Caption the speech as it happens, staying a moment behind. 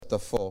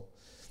chapter 4.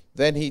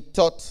 Then he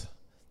taught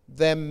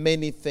them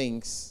many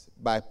things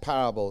by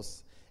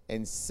parables,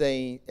 and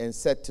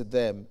said to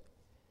them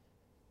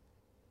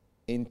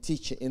in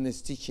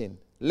his teaching,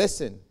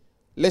 Listen,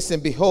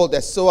 behold,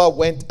 the sower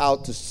went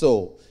out to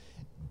sow.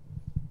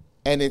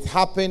 And it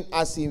happened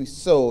as he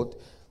sowed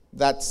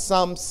that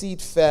some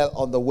seed fell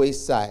on the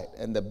wayside,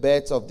 and the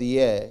birds of the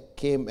air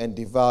came and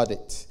devoured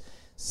it.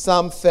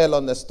 Some fell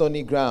on the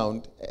stony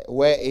ground,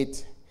 where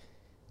it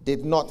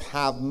did not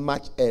have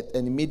much earth,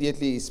 and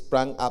immediately it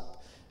sprang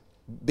up,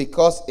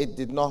 because it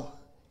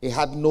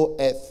had no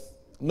earth,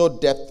 no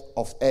depth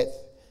of earth.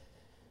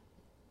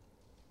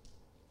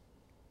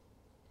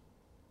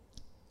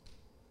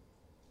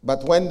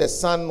 But when the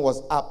sun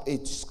was up,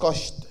 it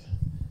scorched,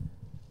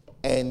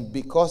 and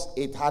because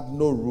it had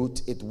no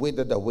root, it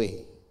withered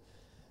away.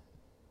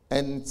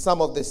 And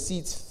some of the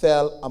seeds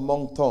fell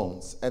among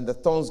thorns, and the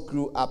thorns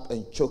grew up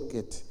and choked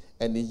it,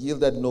 and it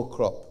yielded no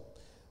crop.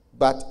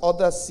 But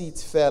other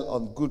seeds fell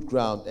on good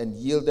ground and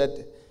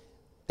yielded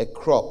a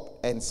crop,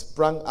 and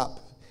sprang up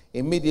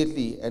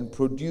immediately and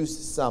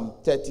produced some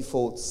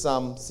 30-fold,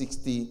 some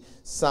 60,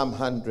 some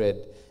 100.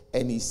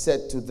 And he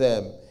said to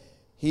them,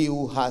 He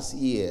who has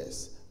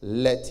ears,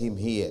 let him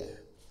hear.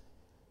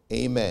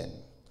 Amen.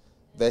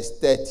 Verse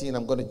 13,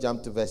 I'm going to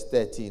jump to verse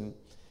 13.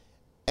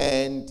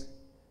 And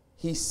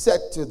he said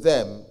to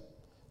them,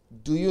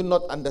 Do you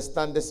not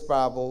understand this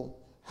parable?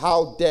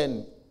 How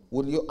then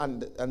will you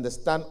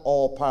understand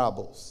all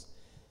parables?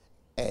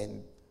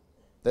 And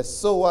the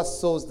sower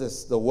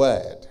sows the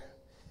word.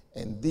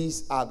 And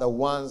these are the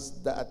ones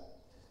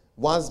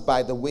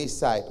by the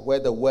wayside where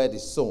the word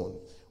is sown.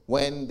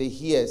 When they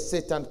hear,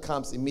 Satan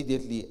comes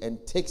immediately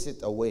and takes it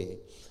away.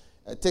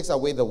 Takes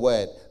away the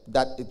word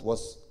that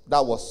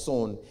was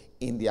sown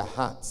in their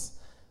hearts.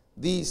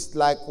 These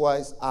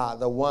likewise are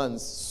the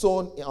ones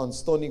sown on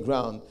stony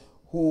ground,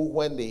 who,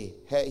 when they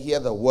hear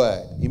the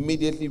word,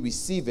 immediately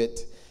receive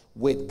it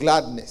with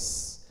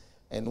gladness.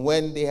 And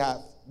when they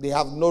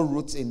have no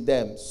roots in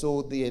them,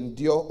 so they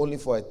endure only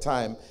for a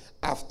time.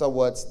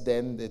 Afterwards,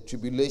 then the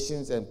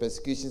tribulations and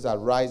persecutions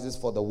arises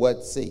for the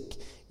word's sake.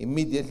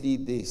 Immediately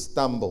they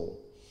stumble.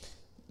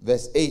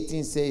 Verse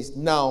 18 says,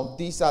 Now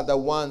these are the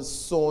ones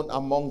sown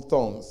among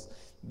thorns.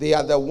 They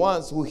are the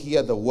ones who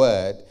hear the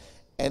word,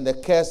 and the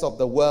cares of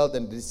the world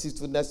and the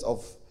deceitfulness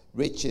of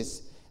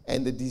riches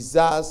and the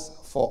desires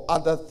for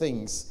other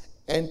things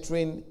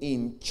entering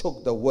in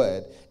choke the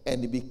word,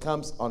 and it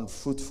becomes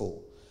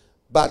unfruitful.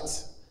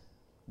 But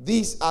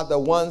these are the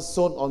ones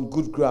sown on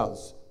good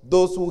grounds,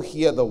 those who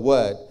hear the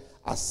word,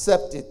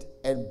 accept it,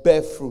 and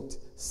bear fruit,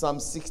 some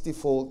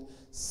 60-fold,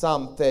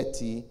 some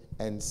 30,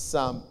 and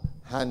some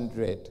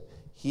 100.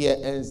 Here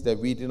ends the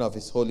reading of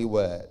his holy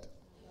word.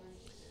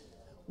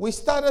 We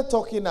started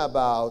talking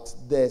about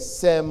the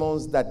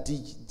sermons that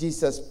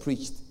Jesus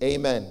preached.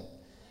 Amen.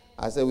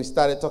 I said we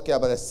started talking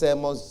about the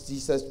sermons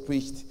Jesus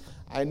preached.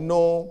 I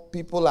know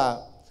people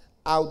are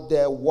out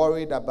there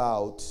worried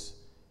about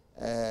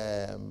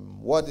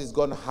what is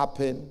going to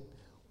happen.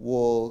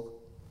 Will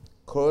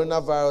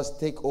coronavirus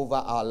take over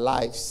our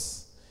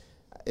lives?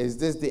 Is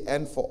this the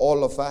end for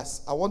all of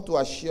us? I want to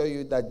assure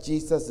you that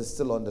Jesus is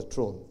still on the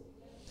throne.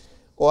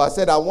 I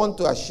said I want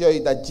to assure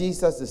you that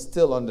Jesus is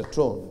still on the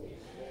throne.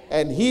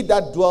 And he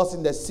that dwells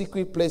in the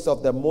secret place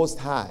of the Most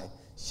High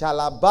shall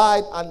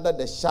abide under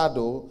the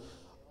shadow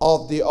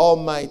of the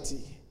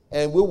Almighty.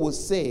 And we will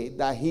say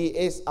that he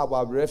is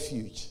our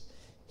refuge.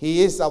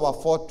 He is our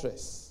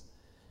fortress.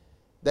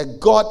 The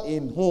God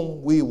in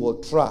whom we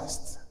will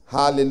trust.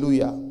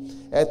 Hallelujah.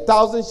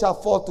 1,000 shall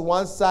fall to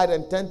one side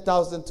and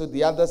 10,000 to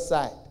the other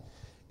side.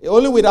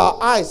 Only with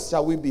our eyes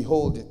shall we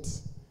behold it.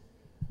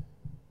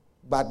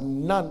 But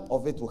none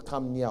of it will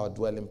come near our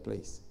dwelling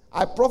place.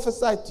 I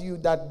prophesy to you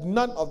that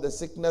none of the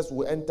sickness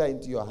will enter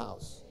into your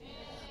house.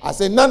 I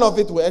say none of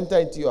it will enter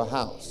into your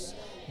house.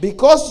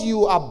 Because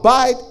you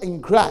abide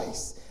in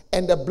Christ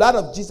and the blood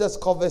of Jesus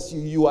covers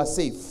you, you are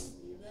safe.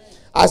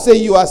 I say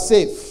you are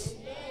safe.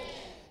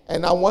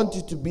 And I want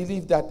you to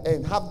believe that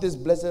and have this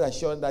blessed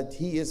assurance that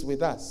he is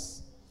with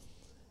us.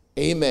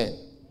 Amen.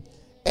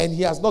 And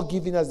he has not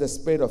given us the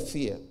spirit of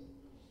fear,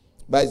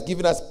 but he's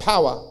given us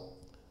power,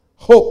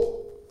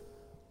 hope,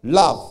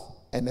 love,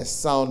 and a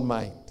sound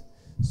mind.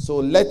 So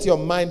let your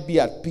mind be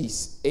at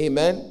peace.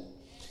 Amen.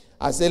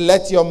 I say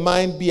let your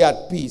mind be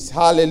at peace.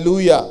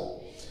 Hallelujah.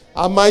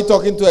 Am I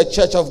talking to a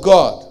church of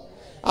God?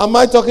 Am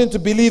I talking to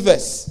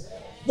believers?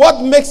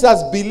 What makes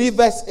us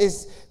believers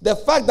is the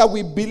fact that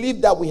we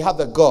believe that we have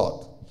a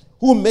God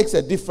who makes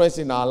a difference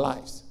in our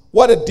lives.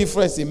 What a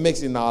difference he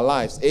makes in our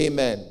lives.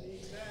 Amen.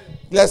 Amen.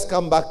 Let's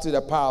come back to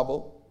the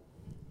parable.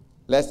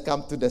 Let's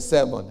come to the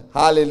sermon.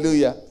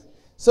 Hallelujah.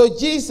 So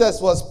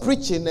Jesus was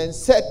preaching and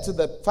said to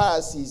the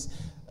Pharisees,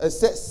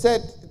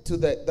 said to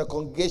the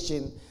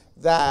congregation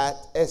that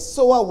a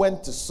sower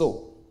went to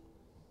sow.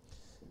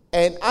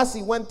 And as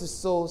he went to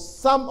sow,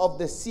 some of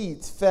the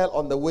seeds fell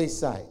on the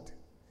wayside.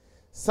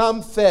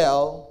 Some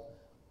fell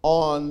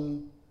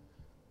on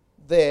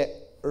the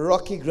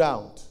rocky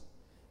ground.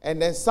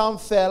 And then some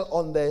fell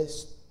on the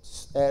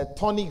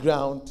thorny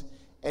ground.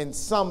 and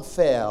some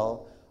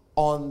fell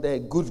on the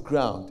good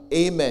ground.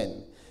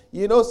 Amen.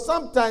 You know,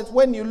 sometimes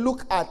when you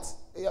look at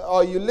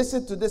or you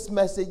listen to this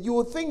message, you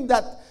will think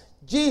that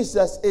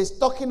Jesus is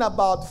talking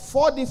about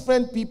 4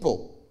 different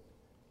people.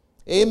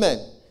 Amen.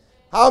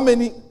 How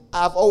many?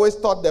 I've always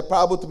thought the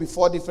parable to be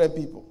 4 different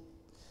people.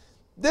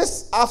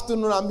 This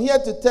afternoon, I'm here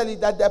to tell you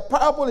that the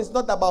parable is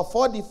not about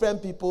 4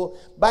 different people,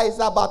 but it's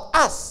about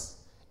us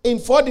in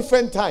 4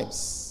 different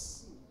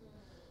times.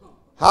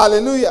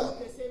 Hallelujah.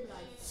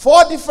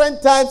 4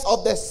 different times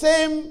of the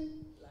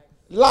same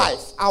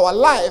life, our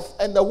life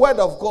and the word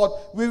of God.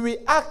 We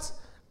react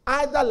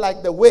either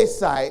like the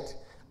wayside,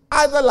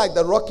 either like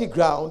the rocky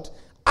ground,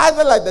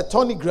 either like the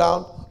thorny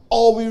ground,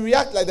 or we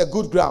react like the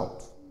good ground.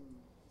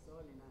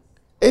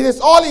 It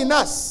is all in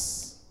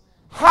us.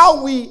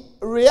 How we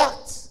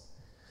react.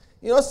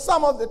 You know,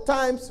 some of the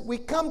times we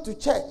come to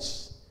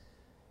church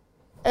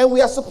and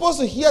we are supposed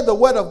to hear the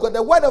word of God.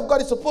 The word of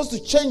God is supposed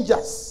to change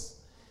us.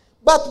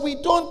 But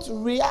we don't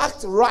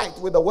react right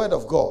with the word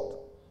of God.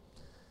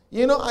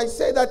 You know, I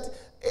say that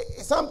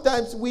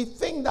sometimes we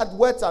think that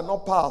words are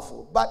not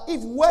powerful. But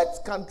if words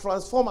can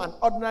transform an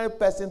ordinary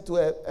person to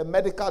a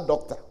medical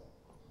doctor,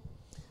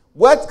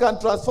 words can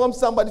transform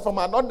somebody from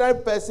an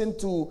ordinary person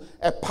to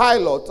a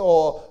pilot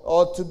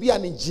or to be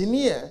an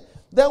engineer,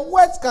 then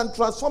words can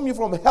transform you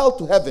from hell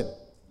to heaven.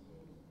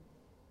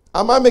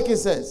 Am I making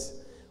sense?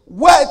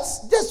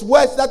 Words, just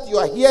words that you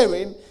are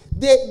hearing,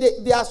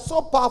 they are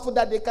so powerful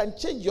that they can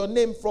change your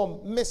name from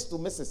Miss to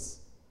Mrs.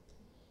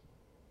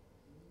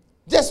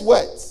 Just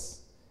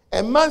words.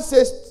 A man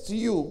says to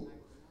you,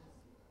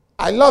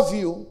 I love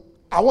you,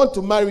 I want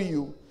to marry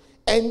you.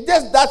 And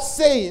just that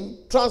saying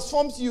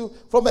transforms you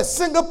from a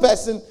single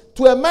person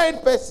to a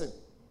married person.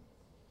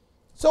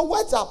 So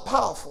words are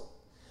powerful.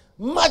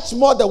 Much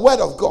more the word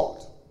of God.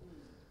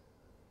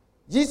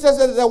 Jesus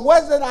said, the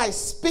words that I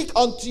speak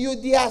unto you,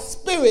 they are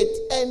spirit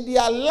and they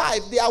are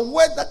life. They are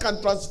words that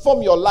can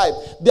transform your life.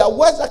 They are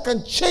words that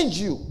can change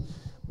you.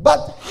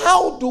 But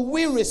how do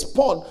we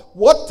respond?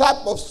 What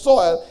type of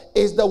soil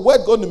is the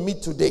word going to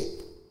meet today?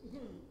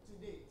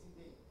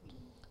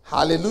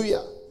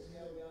 Hallelujah.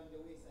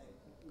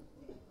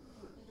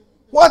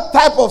 What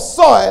type of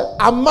soil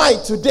am I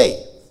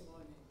today?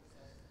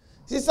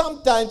 See,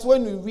 sometimes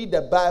when we read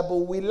the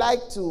Bible, we like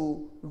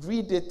to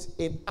read it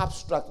in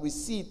abstract. We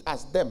see it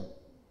as them.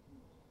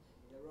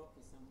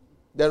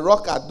 The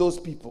rock are those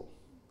people.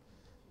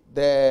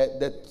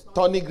 The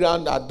thorny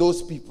ground are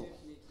those people.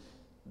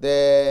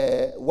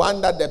 The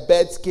one that the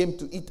birds came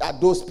to eat are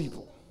those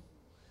people.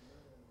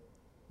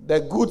 The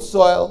good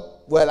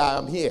soil, well, I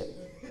am here.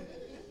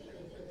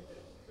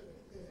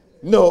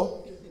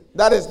 No,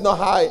 that is not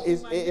how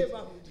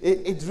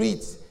it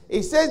reads.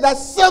 It says that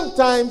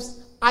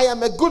sometimes I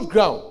am a good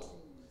ground.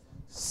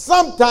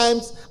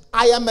 Sometimes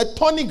I am a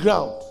thorny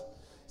ground.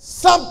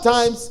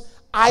 Sometimes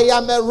I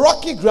am a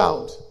rocky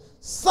ground.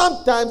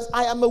 Sometimes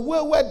I am a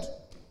wayward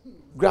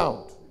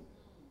ground.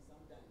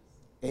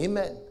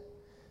 Amen.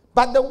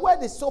 But the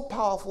word is so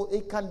powerful,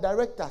 it can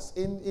direct us.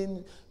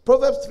 In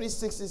Proverbs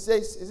 3:6, it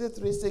says, is it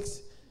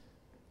 3:6?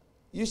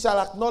 You shall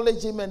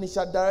acknowledge him and he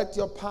shall direct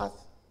your path.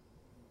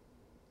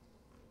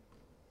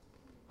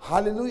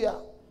 Hallelujah.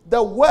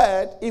 The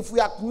word, if we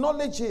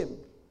acknowledge him,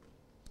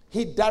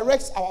 he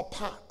directs our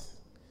path.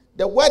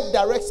 The word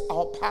directs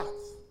our path.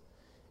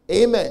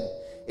 Amen.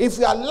 If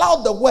we allow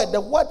the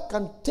word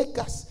can take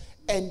us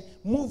and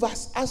move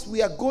us as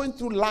we are going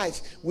through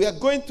life. We are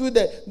going through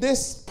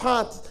this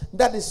path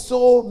that is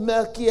so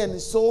murky and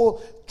is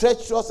so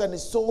treacherous and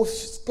is so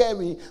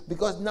scary,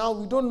 because now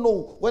we don't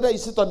know whether you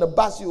sit on the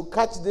bus, you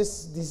catch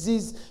this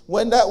disease,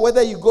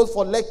 whether you go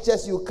for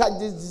lectures, you catch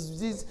this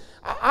disease.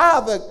 I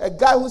have a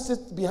guy who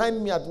sits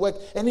behind me at work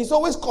and he's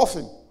always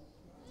coughing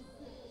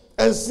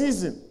and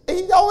sneezing.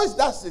 He always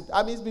does it.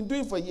 I mean, he's been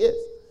doing it for years.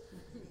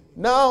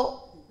 Now,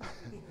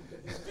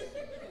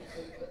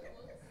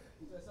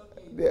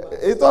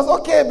 it was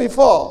okay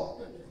before.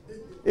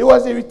 It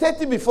was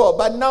irritating before,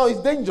 but now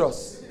it's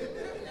dangerous.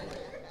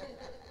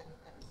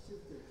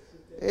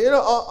 You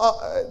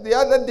know, the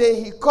other day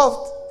he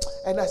coughed,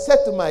 and I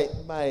said to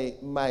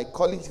my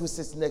colleague who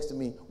sits next to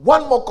me,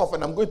 one more cough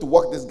and I'm going to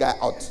walk this guy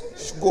out.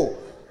 Go.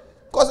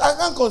 Because I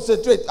can't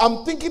concentrate.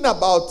 I'm thinking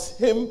about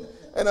him,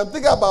 and I'm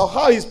thinking about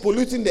how he's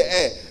polluting the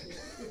air.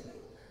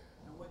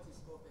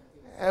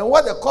 And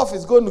what the cough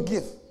is going to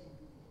give.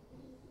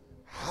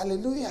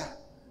 Hallelujah.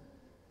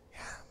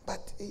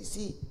 But you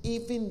see,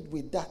 even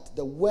with that,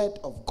 the word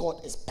of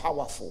God is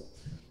powerful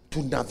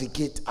to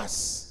navigate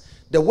us.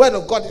 The word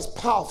of God is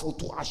powerful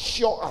to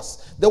assure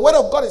us. The word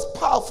of God is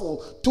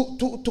powerful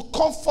to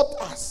comfort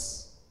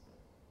us.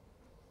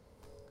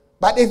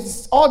 But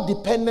it's all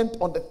dependent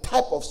on the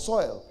type of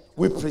soil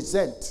we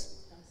present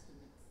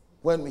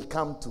when we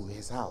come to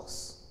his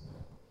house.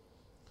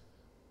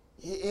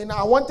 And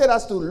I wanted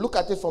us to look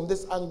at it from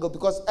this angle,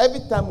 because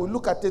every time we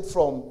look at it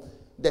from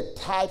the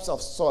types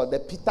of soil, the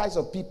types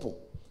of people,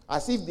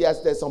 as if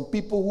there's some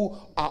people who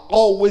are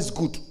always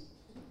good.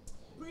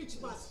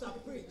 Preach, Pastor,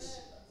 preach.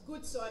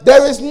 Good soil.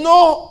 There is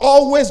no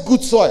always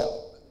good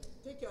soil.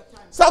 Take your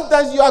time.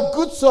 Sometimes you are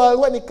good soil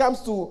when it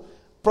comes to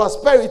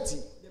prosperity.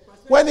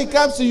 When it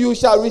comes to you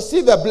shall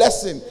receive a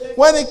blessing.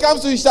 When it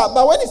comes to you shall,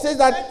 but when it says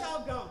that,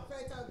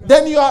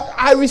 then you are,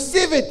 I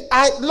receive it,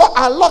 I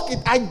lock it,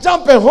 I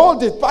jump and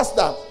hold it.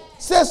 Pastor,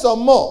 say some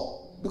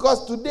more.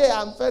 Because today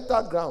I'm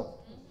fertile ground.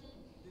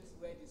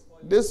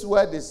 This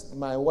word is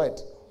my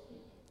word.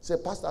 Say,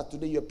 Pastor,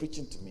 today you're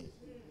preaching to me.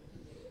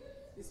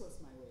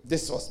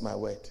 This was my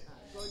word.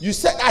 You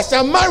said I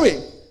shall marry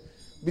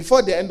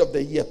before the end of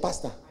the year.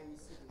 Pastor,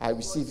 I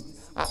receive it.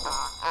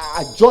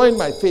 I join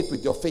my faith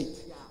with your faith.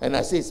 And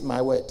I say it's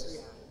my word.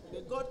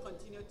 May God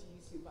continue to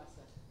use you,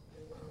 Pastor.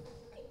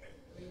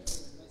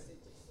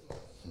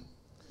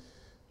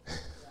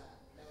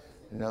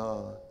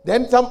 No.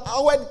 Then some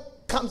word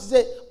comes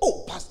and say,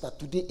 oh, Pastor,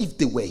 today if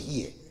they were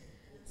here,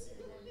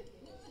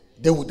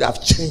 they would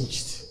have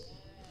changed.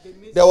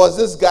 There was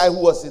this guy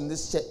who was in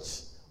this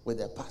church with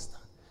the pastor.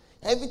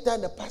 Every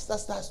time the pastor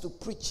starts to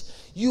preach,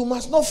 you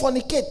must not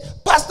fornicate.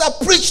 Pastor,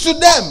 preach to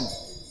them.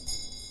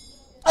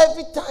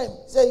 Every time,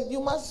 say you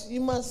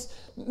must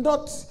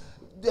not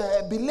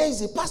be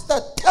lazy. Pastor,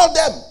 tell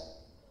them.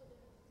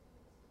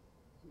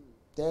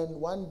 Then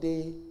one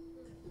day,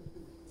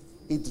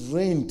 it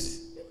rained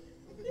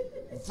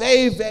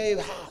very, very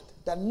hard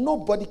that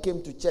nobody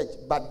came to church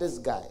but this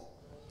guy.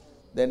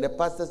 Then the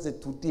pastor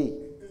said, today,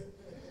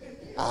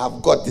 I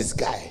have got this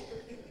guy.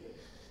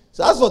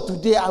 So as for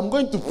today, I'm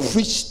going to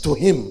preach to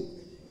him.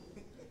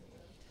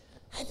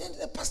 And then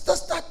the pastor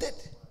started.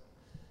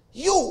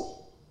 You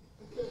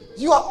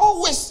are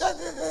always,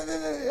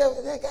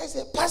 the guy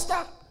said,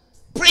 Pastor,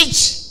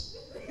 preach.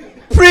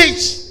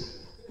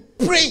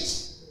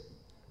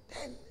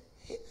 Then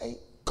I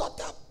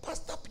got up,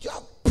 Pastor, you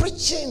are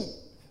preaching.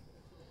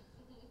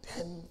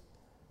 Then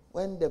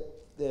when the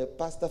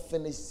pastor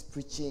finished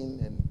preaching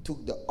and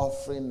took the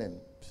offering and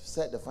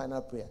said the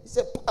final prayer, he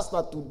said,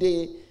 Pastor,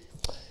 today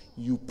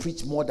you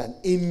preach more than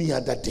any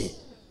other day.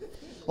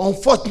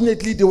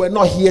 Unfortunately, they were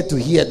not here to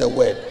hear the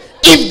word.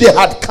 If they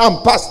had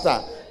come,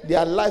 Pastor,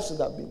 their lives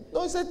would have been.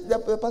 No, he said,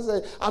 the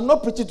pastor said, I'm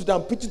not preaching to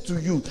them, I'm preaching to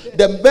you.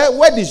 The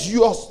word is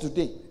yours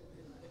today.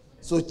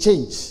 So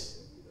change.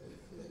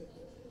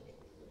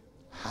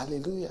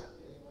 Hallelujah.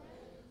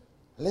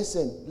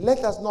 Listen, let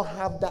us not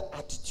have that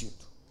attitude.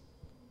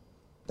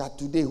 That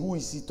today, who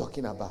is he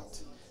talking about?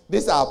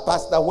 This is our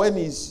pastor. When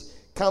he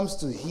comes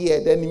to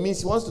here, then it means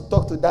he wants to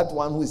talk to that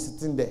one who is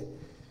sitting there.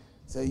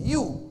 So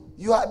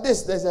you are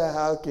this. They say,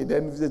 okay,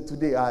 then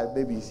today,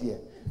 maybe he's here.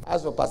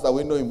 As for pastor,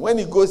 we know him. When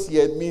he goes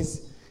here, it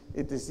means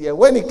it is here.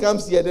 When he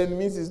comes here, then it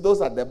means it's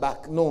those at the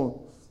back.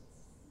 No.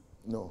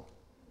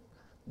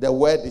 The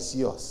word is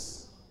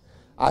yours.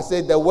 I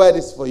say the word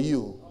is for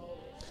you.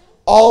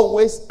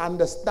 Always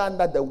understand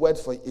that the word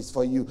is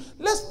for you.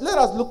 Let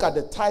us look at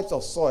the types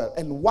of soil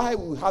and why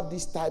we have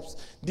these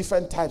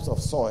different types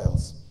of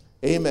soils.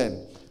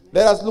 Amen.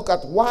 Let us look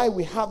at why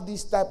we have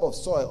these type of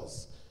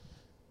soils.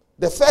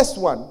 The first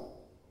one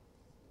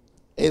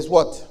is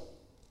what?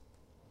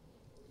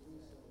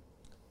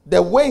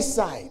 The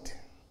wayside.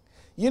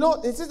 You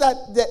know, it says that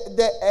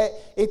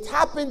it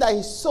happened that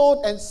he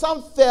sowed and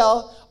some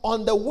fell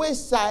on the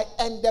wayside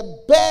and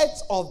the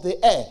birds of the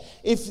air.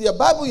 If the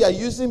Bible you are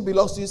using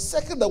belongs to you,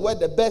 circle the word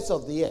the birds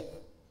of the air.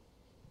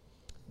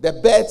 The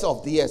birds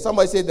of the air.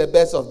 Somebody say the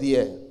birds of the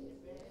air.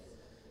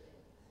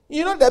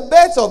 You know, the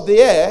birds of the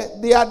air,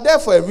 they are there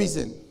for a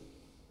reason.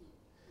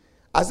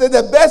 I said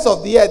the birds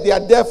of the air, they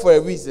are there for a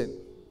reason.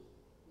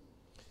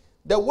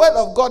 The word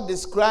of God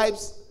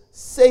describes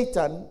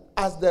Satan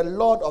as the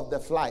Lord of the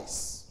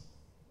flies.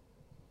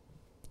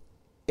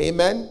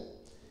 Amen.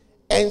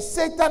 And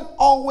Satan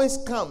always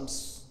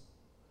comes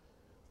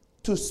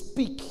to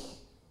speak.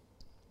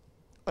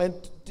 And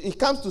he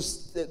comes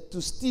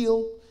to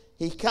steal.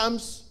 He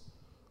comes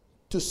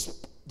to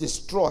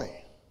destroy.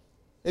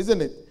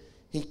 Isn't it?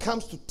 He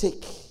comes to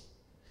take.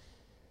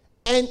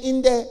 And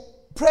in the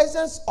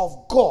presence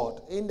of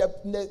God, in the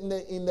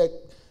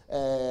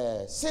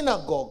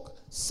synagogue,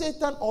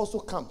 Satan also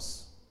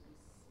comes.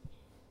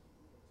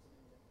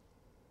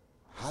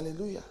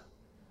 Hallelujah.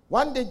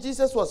 One day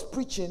Jesus was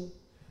preaching,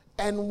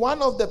 and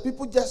one of the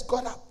people just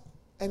got up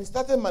and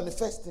started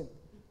manifesting.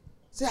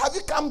 Say, have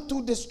you come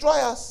to destroy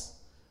us?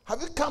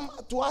 Have you come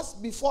to us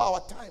before our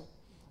time?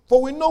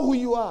 For we know who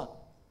you are.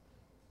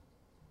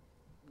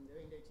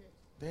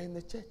 They're in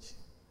the church.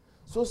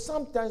 So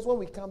sometimes when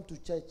we come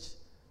to church,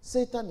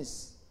 Satan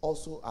is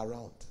also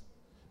around,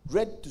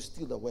 ready to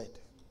steal the word.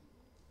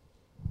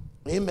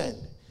 Amen.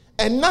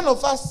 And none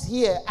of us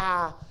here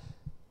are,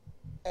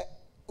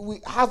 we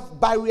have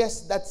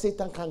barriers that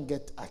Satan can't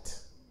get at.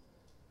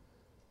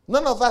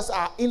 None of us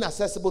are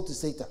inaccessible to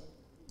Satan.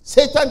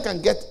 Satan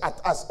can get at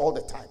us all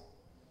the time.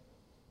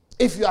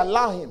 If you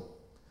allow him.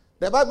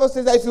 The Bible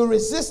says that if you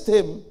resist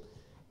him,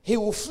 he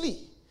will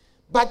flee.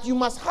 But you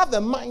must have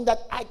a mind that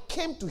I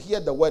came to hear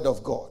the word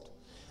of God.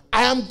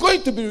 I am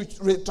going to be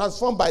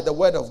transformed by the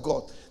word of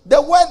God. The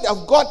word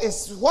of God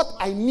is what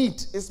I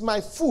need. It's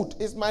my food.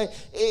 It's my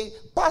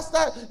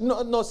pastor.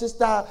 No,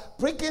 Sister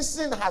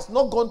Prickinson has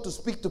not gone to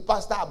speak to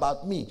pastor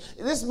about me.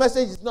 This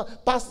message is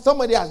not. Pastor,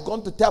 somebody has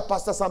gone to tell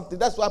pastor something.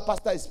 That's why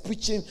pastor is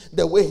preaching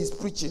the way he's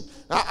preaching.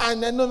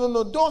 And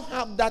no. Don't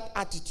have that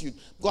attitude.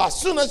 Because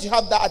as soon as you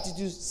have that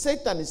attitude,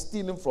 Satan is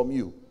stealing from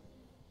you.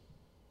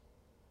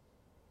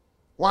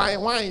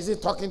 Why is he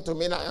talking to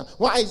me now?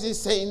 Why is he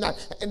saying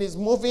that? And he's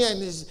moving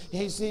and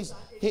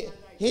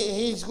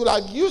he could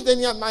have used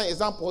any other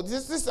example.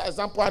 This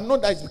example, I know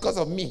that it's because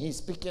of me he's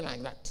speaking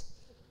like that.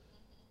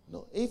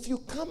 No, if you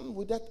come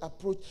with that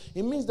approach,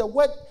 it means the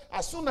word,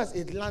 as soon as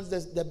it lands,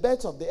 the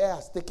birds of the air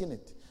has taken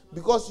it.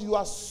 Because you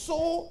are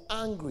so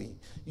angry.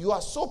 You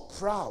are so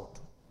proud.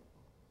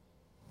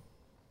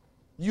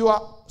 You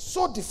are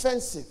so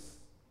defensive.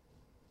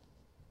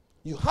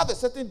 You have a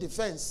certain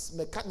defense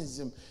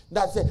mechanism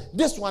that says,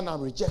 this one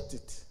I'm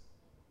rejected.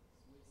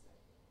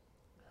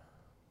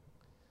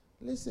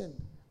 Listen,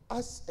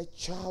 as a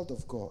child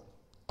of God,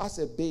 as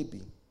a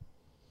baby,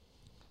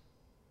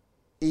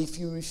 if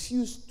you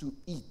refuse to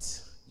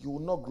eat, you will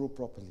not grow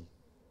properly.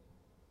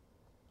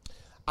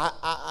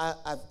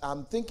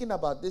 I'm thinking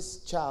about this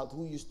child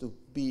who used to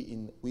be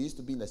in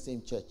the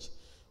same church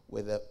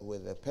with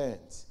the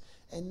parents.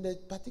 And the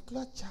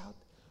particular child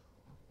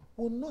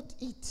will not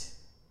eat.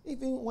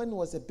 Even when he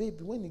was a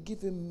baby, when you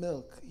give him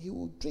milk, he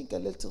would drink a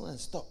little and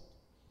stop.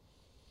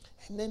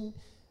 And then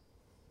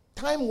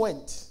time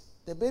went.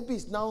 The baby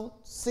is now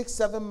 6,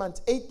 7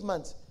 months, 8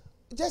 months.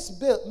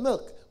 Just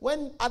milk.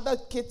 When other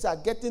kids are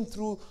getting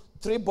through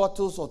 3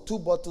 bottles or 2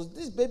 bottles,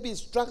 this baby is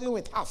struggling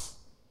with half.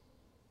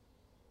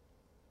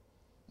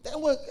 Then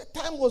when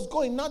time was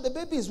going, now the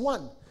baby is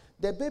 1.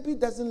 The baby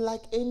doesn't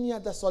like any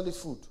other solid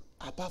food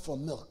apart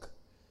from milk.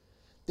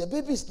 The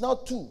baby is now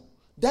 2.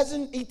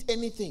 Doesn't eat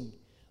anything.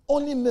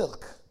 Only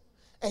milk.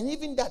 And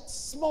even that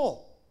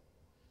small.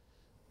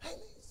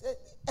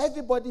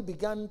 Everybody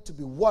began to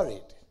be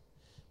worried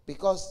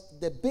because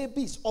the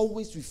baby is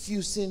always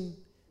refusing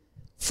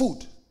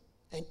food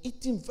and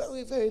eating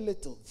very, very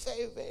little.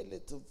 Very, very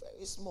little.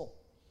 Very small.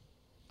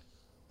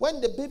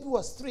 When the baby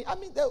was 3,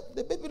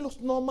 the baby looks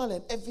normal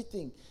and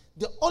everything.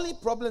 The only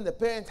problem the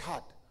parent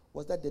had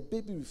was that the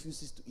baby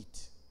refuses to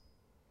eat.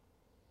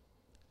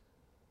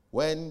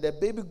 When the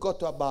baby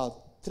got to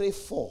about 3,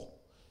 4,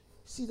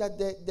 see that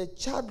the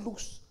child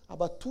looks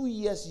about 2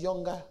 years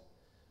younger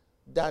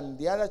than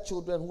the other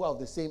children who are of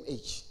the same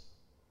age.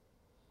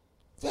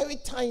 Very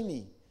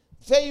tiny,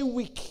 very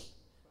weak,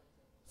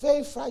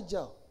 very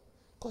fragile,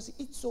 because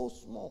he eats so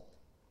small.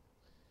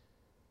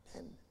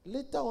 And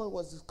later on it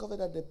was discovered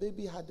that the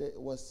baby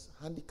was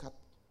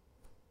handicapped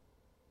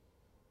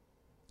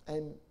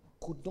and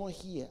could not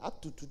hear.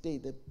 Up to today,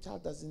 the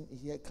child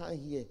can't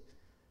hear,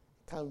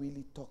 can't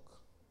really talk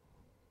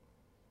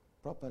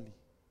properly.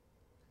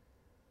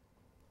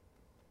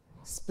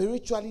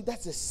 Spiritually,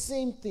 that's the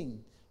same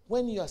thing.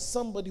 When you are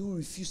somebody who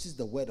refuses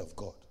the word of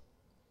God,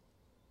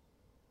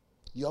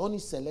 you're only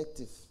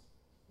selective.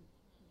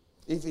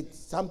 If it's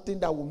something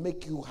that will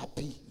make you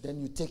happy,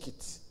 then you take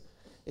it.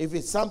 If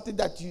it's something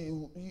that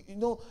you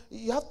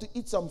have to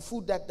eat some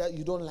food that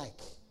you don't like.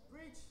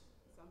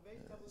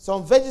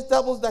 Some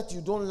vegetables that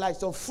you don't like,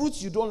 some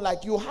fruits you don't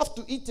like, you have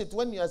to eat it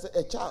when you're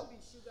a child.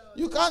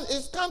 It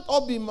can't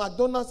all be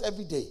McDonald's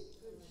every day.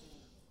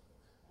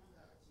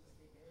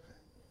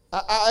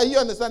 Are you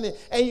understanding?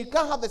 And you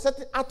can't have a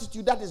certain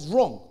attitude that is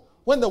wrong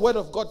when the word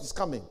of God is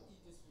coming.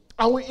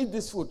 And we eat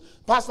this food.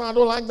 Pastor, I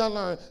don't like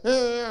that.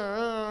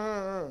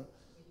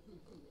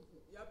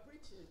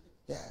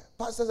 Yeah.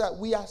 Pastor said,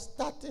 we are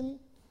starting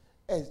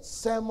a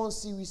sermon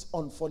series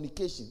on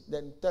fornication.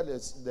 Then tell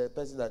us the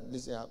person that,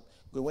 listen,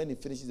 when he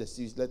finishes the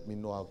series, let me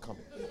know, I'll come.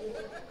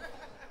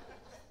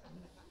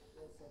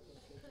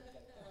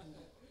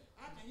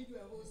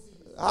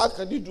 How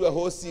can you do a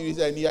whole series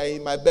and you are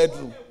in my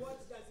bedroom?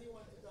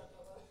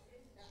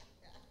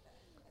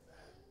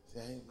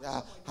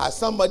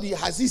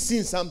 Has he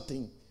seen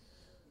something?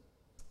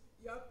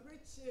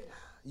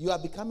 You are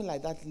becoming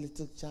like that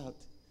little child.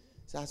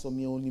 So as for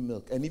me, only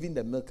milk. And even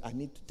the milk, I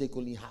need to take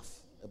only half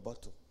a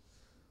bottle.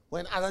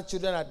 When other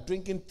children are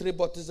drinking 3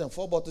 bottles and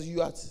 4 bottles,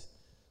 you are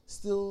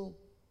still...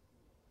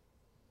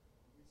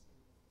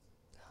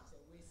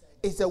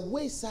 It's a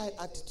wayside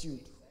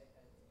attitude.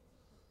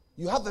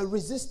 You have a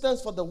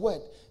resistance for the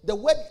word. The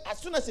word, as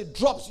soon as it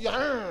drops, you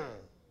are...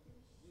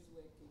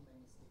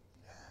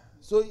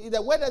 So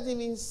the word doesn't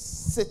even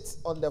sit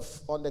on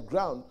the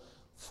ground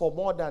for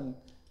more than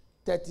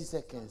 30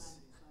 seconds.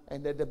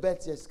 And then the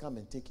birds just come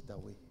and take it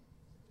away.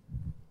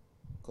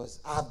 Because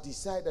I've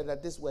decided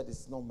that this word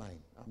is not mine.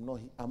 I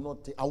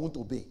won't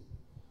obey.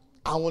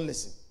 I won't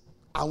listen.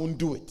 I won't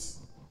do it.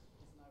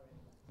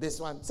 This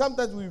one.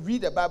 Sometimes we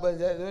read the Bible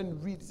and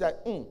then read, it's like,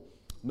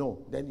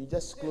 no. Then you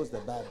just close the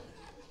Bible.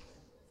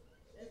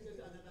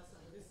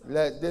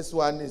 This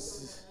one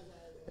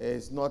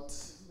is not...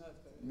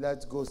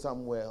 Let's go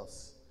somewhere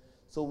else.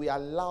 So we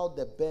allow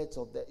the birds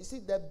of the... You see,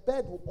 the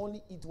bird will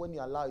only eat when you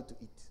allow it to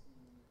eat.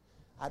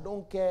 I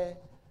don't care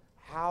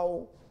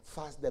how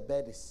fast the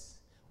bird is.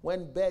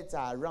 when birds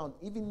are around,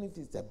 even if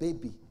it's a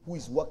baby who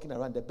is walking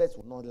around, the birds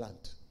will not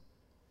land.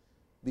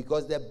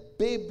 Because the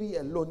baby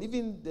alone,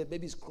 even the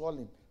baby is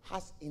crawling,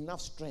 has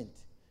enough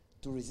strength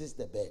to resist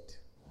the bird.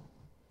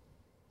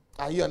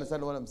 Are you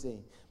understanding what I'm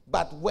saying?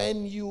 But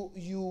when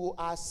you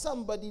are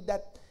somebody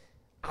that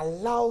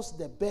allows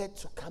the bird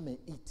to come and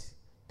eat,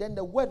 then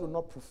the word will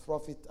not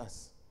profit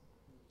us.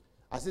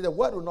 I said the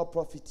word will not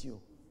profit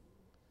you.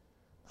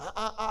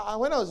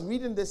 When I was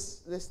reading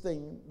this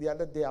thing the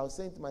other day, I was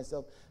saying to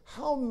myself,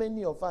 how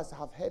many of us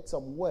have heard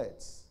some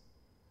words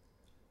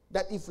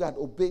that if we had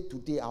obeyed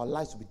today, our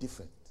lives would be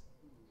different?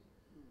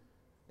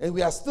 And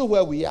we are still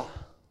where we are.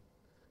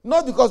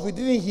 Not because we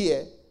didn't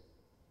hear,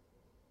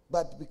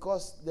 but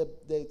because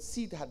the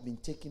seed had been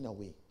taken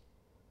away.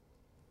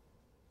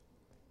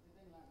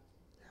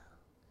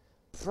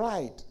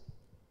 Pride,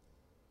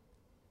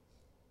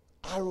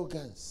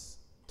 arrogance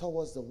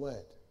towards the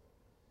word,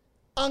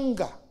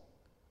 anger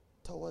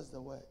towards the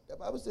word. The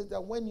Bible says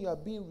that when you are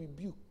being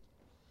rebuked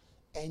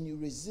and you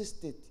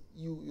resist it,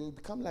 you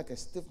become like a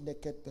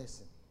stiff-necked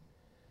person.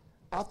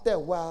 After a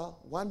while,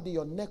 one day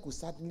your neck will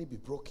suddenly be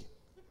broken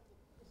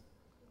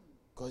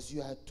because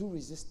you are too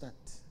resistant.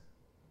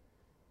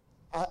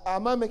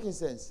 Am I making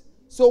sense?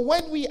 So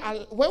when we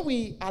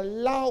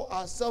allow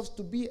ourselves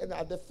to be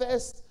at the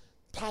first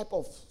type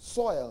of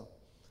soil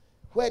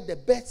where the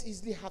birds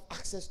easily have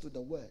access to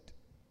the word.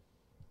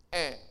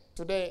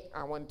 Today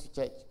I went to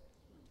church.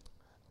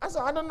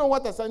 I don't know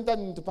what has entered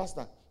into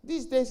pastor.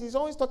 These days he's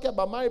always talking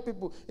about married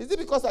people. Is it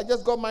because I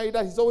just got married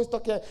that he's always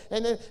talking?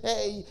 And then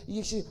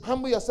you should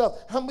humble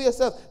yourself. Humble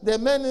yourself. The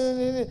men.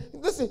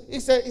 Listen,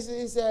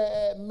 it's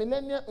a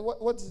millennium.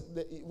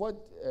 What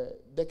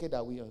decade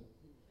are we on?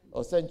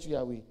 Or century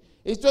are we?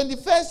 It's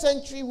 21st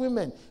century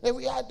women. And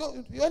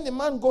when the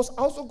man goes,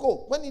 I also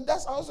go. When he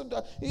does, I also do.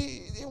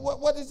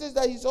 What is this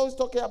that he's always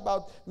talking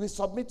about? We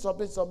submit.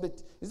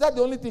 Is that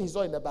the only thing he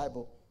saw in the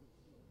Bible?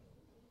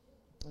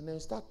 And then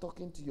you start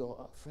talking to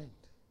your friend.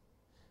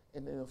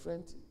 And then your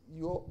friend,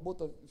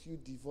 both of you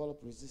develop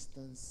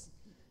resistance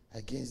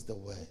against the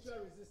word.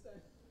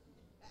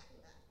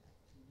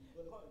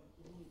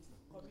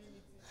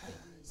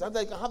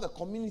 Sometimes you can have a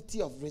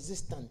community of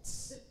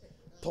resistance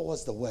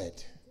towards the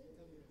word.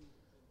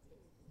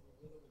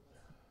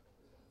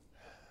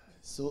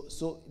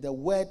 So the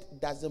word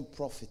doesn't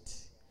profit.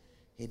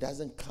 It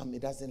doesn't come.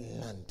 It doesn't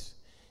land.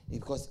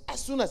 Because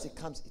as soon as it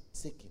comes,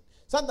 it's taken.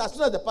 Sometimes as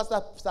soon as the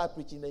pastor starts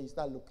preaching, then you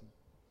start looking.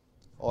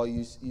 Or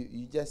you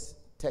just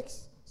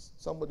text.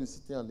 Somebody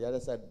sitting on the other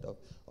side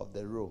of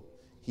the row.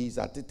 He's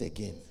at it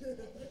again.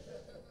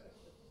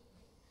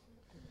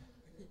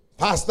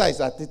 Pastor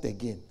is at it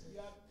again.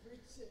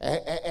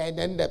 And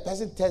then the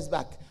person texts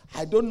back,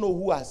 I don't know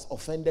who has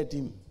offended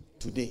him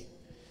today.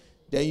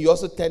 Then you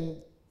also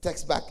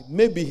text back,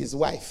 maybe his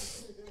wife.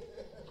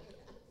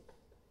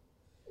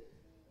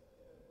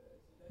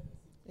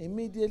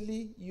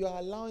 Immediately, you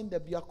are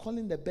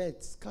calling the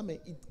birds, come and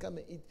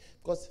eat.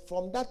 Because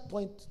from that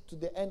point to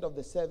the end of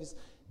the service,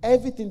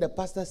 everything the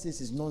pastor says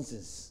is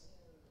nonsense.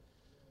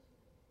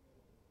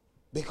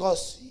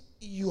 Because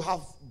you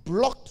have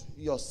blocked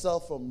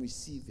yourself from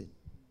receiving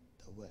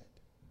the word.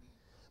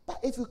 But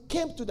if you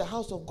came to the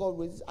house of God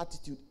with this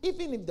attitude,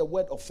 even if the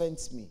word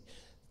offends me,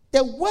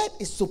 the word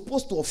is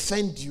supposed to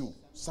offend you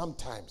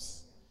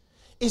sometimes.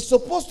 It's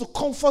supposed to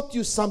comfort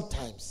you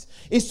sometimes.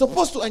 It's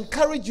supposed to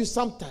encourage you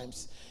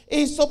sometimes.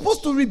 It's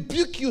supposed to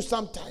rebuke you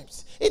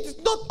sometimes. It is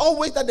not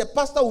always that the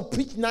pastor will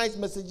preach nice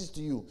messages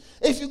to you.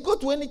 If you go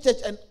to any church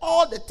and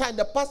all the time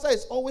the pastor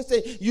is always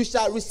saying, you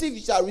shall receive.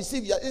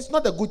 It's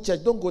not a good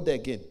church. Don't go there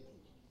again.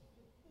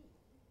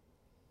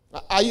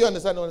 Are you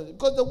understanding?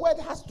 Because the word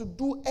has to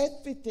do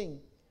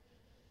everything.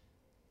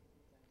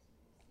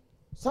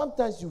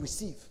 Sometimes you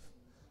receive.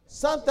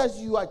 Sometimes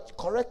you are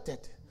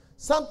corrected.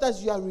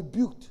 Sometimes you are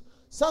rebuked.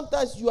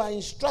 Sometimes you are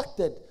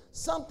instructed.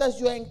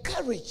 Sometimes you are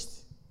encouraged.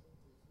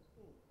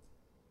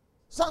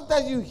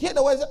 Sometimes you hear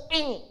the word,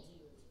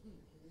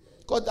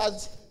 because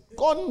that's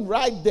gone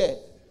right there.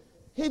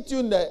 Hit you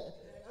in the...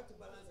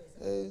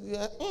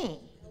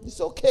 it's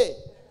okay.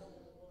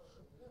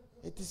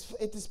 It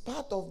is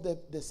part of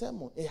the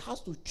sermon. It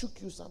has to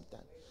choke you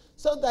sometimes.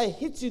 Sometimes it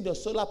hits you in the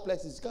solar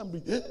plexus. You can't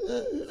breathe.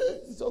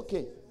 It's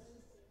okay.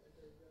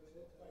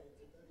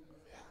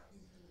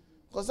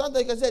 Because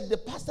sometimes you can say, the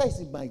pastor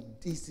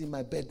is in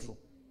my bedroom.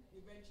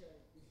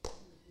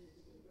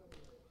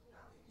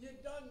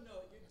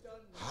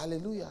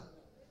 Hallelujah.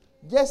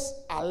 Just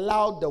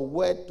allow the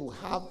word to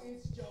have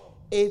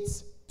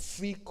its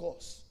free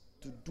course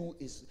to do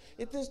its.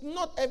 It is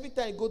not every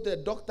time you go to the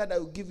doctor that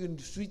will give you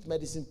sweet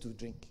medicine to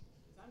drink.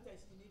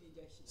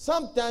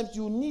 Sometimes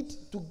you need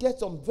to get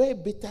some very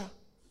bitter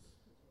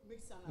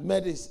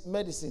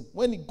medicine.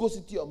 When it goes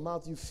into your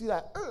mouth, you feel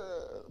like,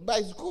 but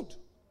it's good.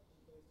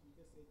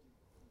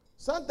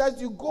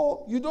 Sometimes you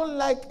don't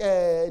like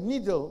a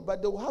needle,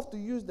 but they will have to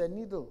use the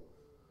needle.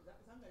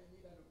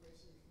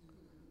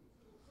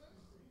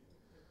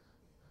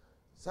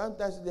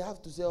 Sometimes they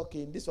have to say,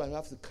 okay, in this one you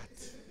have to cut.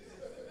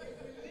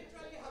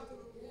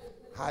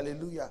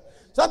 Hallelujah.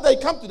 Sometimes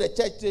you come to the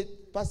church,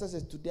 pastor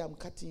says, today I'm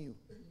cutting you.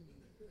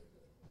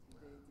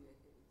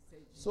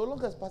 So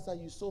long as, pastor,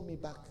 you sew me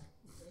back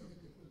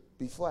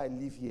before I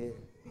leave here,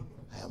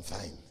 I am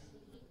fine.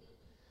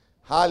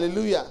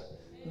 Hallelujah.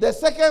 The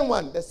second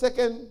one,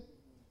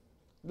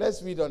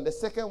 let's read on. The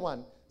second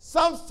one.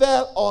 Some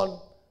fell on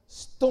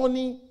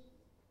stony,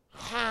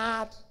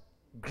 hard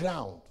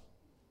ground.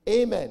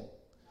 Amen.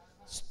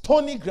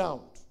 Stony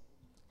ground.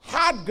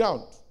 Hard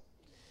ground.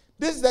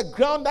 This is the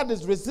ground that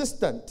is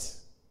resistant.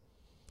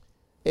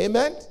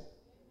 Amen.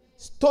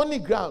 Stony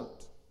ground.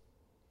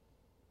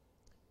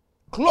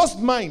 Closed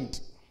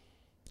mind.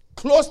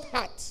 Closed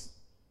heart.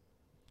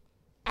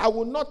 I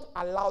will not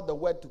allow the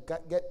word to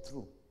get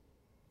through.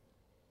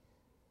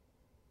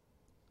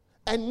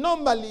 And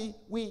normally,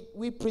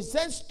 we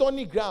present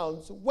stony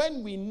grounds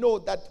when we know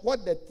that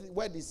what the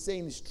word is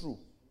saying is true.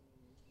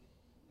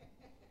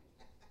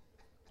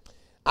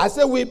 I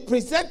say we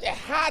present a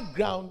hard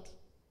ground.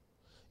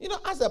 You know,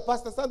 as a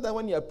pastor, sometimes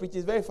when you are preaching,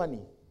 it's very funny.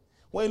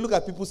 When you look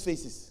at people's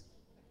faces.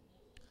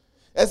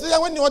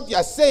 Especially when what you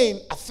are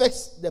saying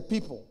affects the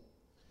people.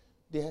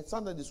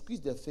 Sometimes they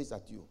squeeze their face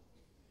at you.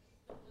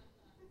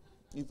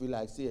 If you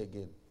like, say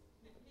again.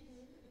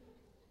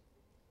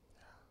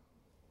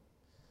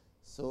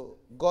 So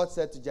God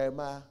said to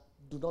Jeremiah,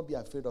 do not be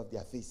afraid of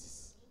their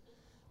faces.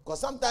 Because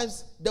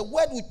sometimes the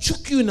word will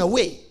choke you in a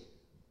way.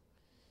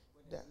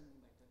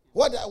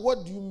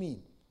 What do you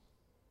mean?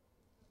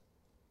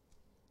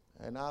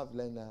 And I've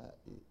learned that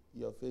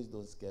your face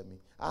don't scare me.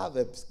 I have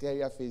a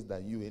scarier face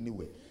than you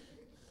anyway.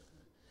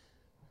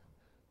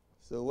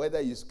 So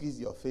whether you squeeze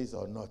your face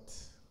or not.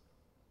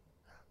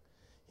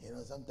 You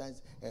know,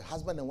 sometimes a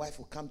husband and wife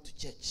will come to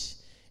church.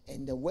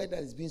 And the word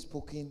that is being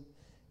spoken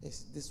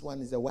is, this one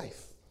is a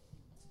wife.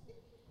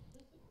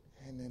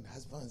 And then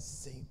husband is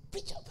saying,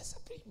 preach up,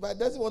 preach. But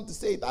doesn't want to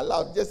say it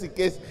aloud just in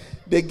case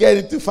they get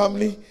into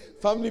family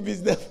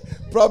business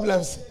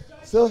problems.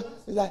 So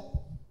he's like,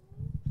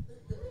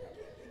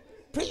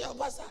 preach up,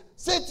 pastor.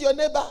 Say to your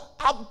neighbor,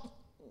 up.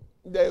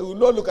 They will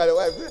not look at the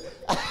wife.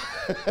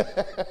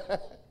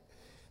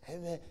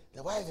 And then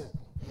the wife is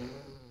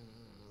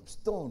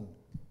stone.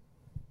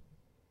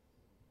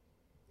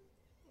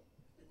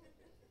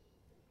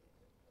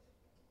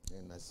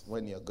 And that's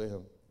when you're going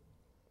home.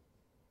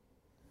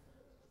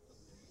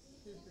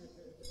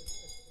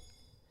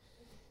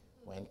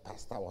 When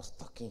pastor was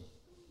talking,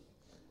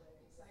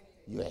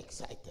 you were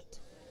excited.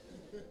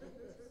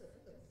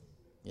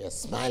 You're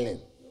smiling.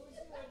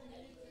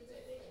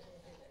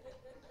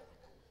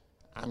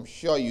 I'm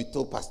sure you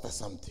told pastor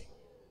something.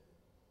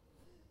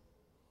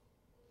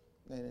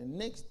 And the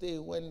next day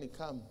when they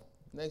come,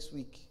 next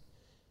week,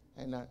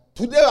 and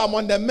today I'm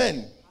on the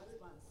men.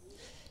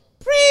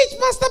 Preach,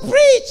 pastor,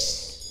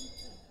 preach.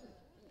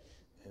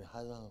 And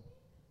husband.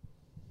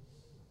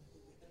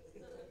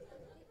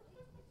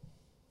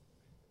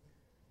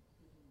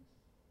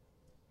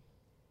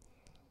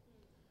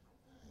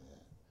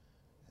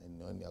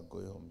 When they are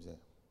going home, say,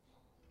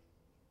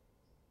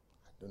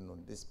 I don't know,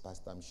 this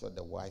pastor, I'm sure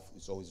the wife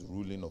is always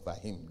ruling over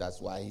him. That's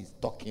why he's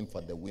talking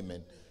for the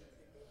women.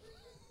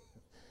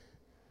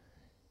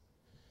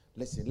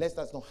 Listen, let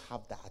us not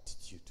have that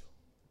attitude.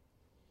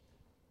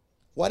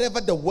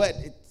 Whatever the word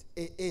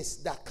it is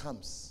that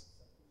comes,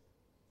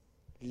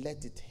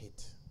 let it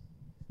hit.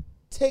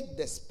 Take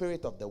the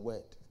spirit of the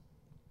word.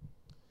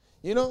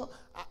 You know,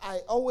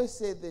 I always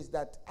say this,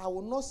 that I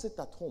will not sit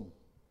at home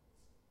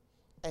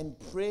and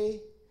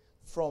pray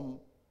from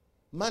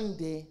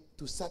Monday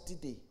to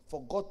Saturday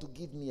for God to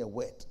give me a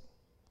word.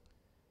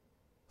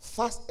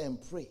 Fast and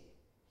pray.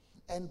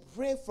 And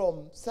pray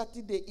from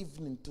Saturday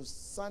evening to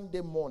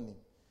Sunday morning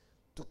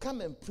to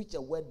come and preach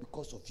a word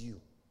because of you.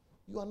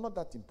 You are not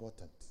that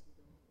important.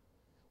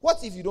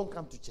 What if you don't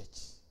come to church?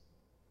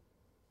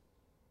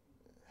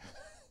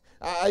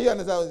 Are you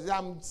understand?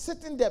 I'm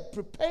sitting there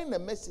preparing a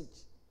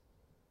message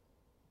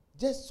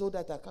just so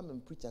that I come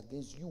and preach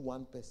against you,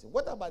 one person.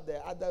 What about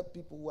the other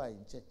people who are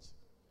in church?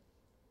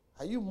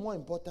 Are you more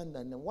important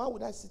than them? Why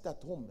would I sit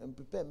at home and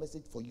prepare a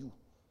message for you?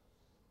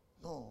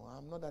 No,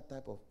 I'm not that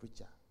type of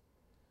preacher.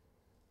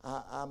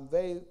 I'm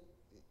very,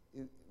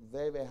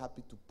 very, very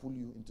happy to pull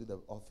you into the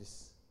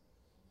office.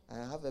 I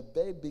have a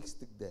very big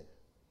stick there.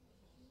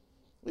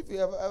 If you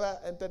have ever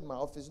entered my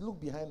office, look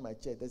behind my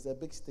chair. There's a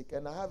big stick,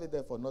 and I have it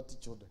there for naughty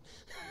children.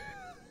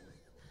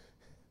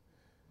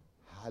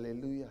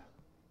 Hallelujah.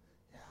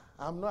 Yeah.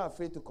 I'm not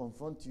afraid to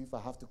confront you if I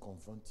have to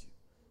confront you.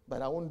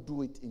 But I won't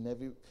do it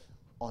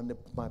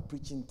my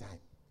preaching time.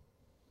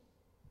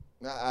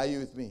 Are you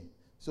with me?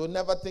 So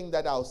never think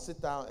that I'll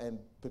sit down and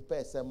prepare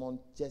a sermon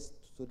just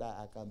so that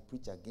I can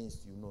preach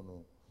against you.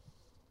 No.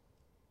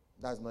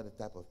 That's not the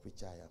type of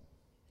preacher I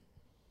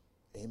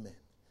am. Amen.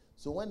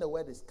 So when the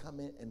word is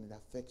coming and it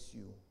affects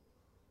you,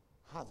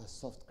 have a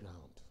soft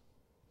ground.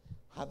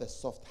 Have a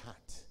soft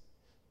heart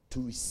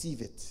to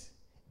receive it.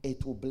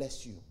 It will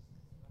bless you.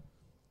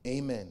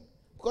 Amen.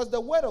 Because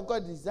the word of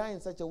God is designed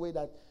in such a way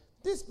that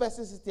this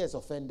person is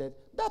offended,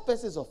 that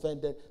person is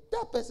offended,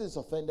 that person is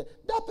offended,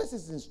 that person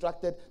is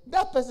instructed,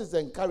 that person is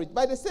encouraged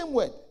by the same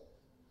word.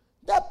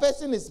 That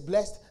person is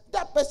blessed,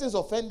 That person is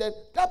offended.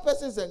 That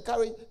person is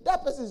encouraged.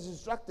 That person is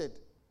distracted.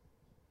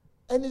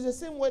 And it's the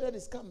same word that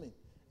is coming.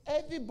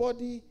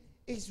 Everybody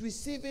is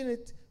receiving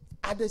it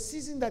at the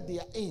season that they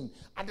are in,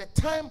 at the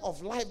time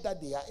of life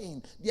that they are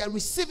in. They are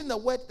receiving the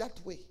word that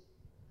way.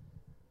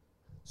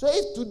 So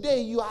if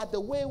today you are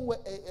the way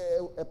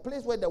a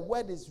place where the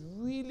word is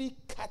really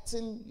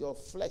cutting your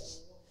flesh,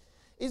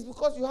 it's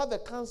because you have a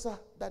cancer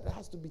that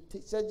has to be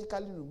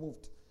surgically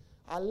removed.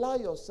 Allow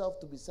yourself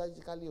to be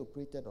surgically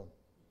operated on.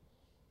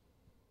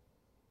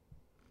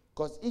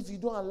 Because if you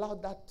don't allow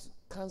that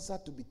cancer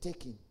to be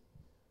taken,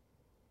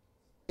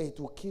 it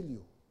will kill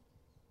you.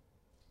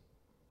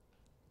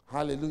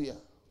 Hallelujah.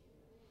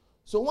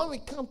 So when we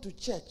come to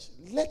church,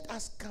 let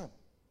us come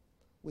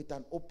with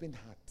an open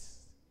heart,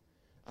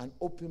 an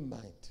open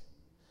mind.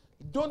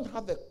 Don't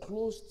have a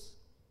closed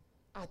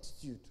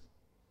attitude,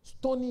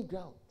 stony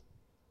ground.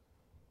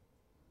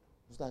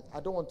 It's like,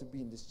 I don't want to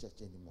be in this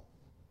church anymore.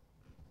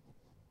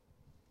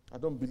 I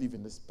don't believe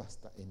in this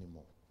pastor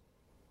anymore.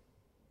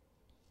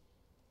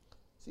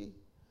 See,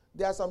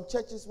 there are some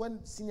churches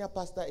when senior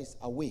pastor is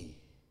away,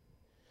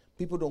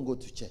 people don't go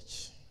to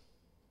church.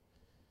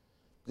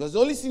 Because the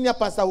only senior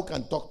pastor who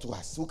can talk to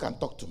us, who can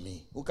talk to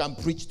me, who can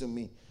preach to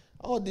me,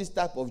 all these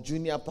type of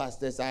junior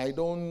pastors, I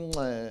don't,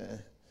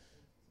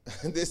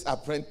 this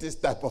apprentice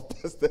type of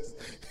pastors,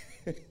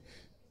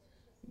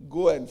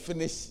 go and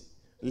finish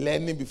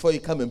learning before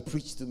you come and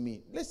preach to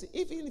me. Listen,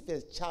 even if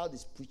a child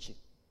is preaching,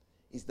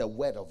 it's the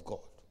word of God.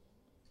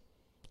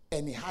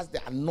 And it has the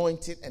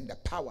anointing and the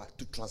power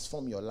to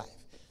transform your life.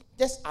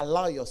 Just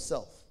allow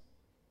yourself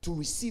to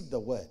receive the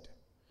word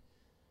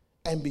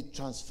and be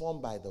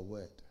transformed by the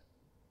word.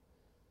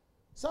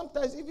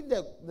 Sometimes even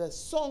the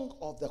song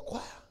of the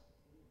choir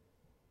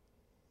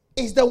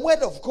is the word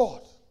of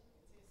God.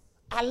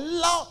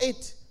 Allow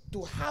it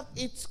to have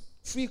its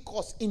free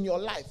course in your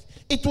life.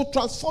 It will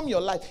transform your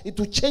life. It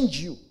will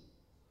change you.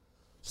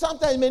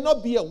 Sometimes it may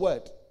not be a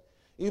word.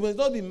 It may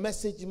not be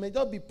message. It may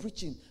not be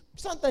preaching.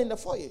 Sometimes in the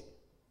foyer,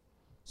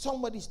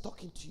 somebody is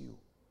talking to you.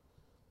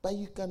 But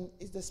you can,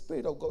 it's the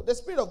Spirit of God. The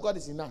Spirit of God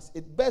is in us.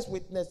 It bears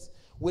witness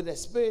with the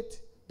Spirit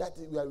that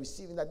we are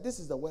receiving, that this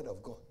is the word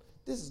of God.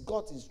 This is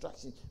God's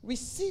instruction.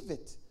 Receive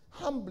it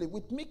humbly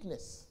with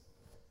meekness.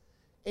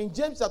 In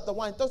James chapter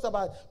 1, it talks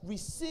about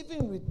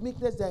receiving with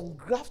meekness the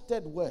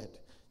engrafted word.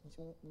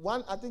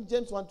 I think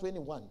James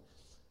 1:21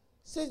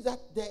 says that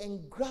the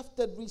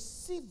engrafted,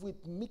 receive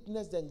with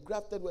meekness the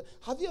engrafted word.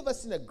 Have you ever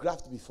seen a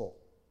graft before?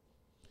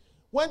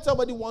 When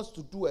somebody wants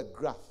to do a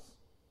graft,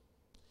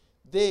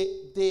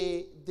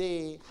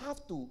 they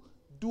have to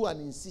do an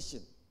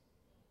incision.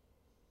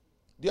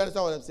 Do you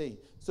understand what I'm saying?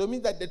 So it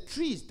means that the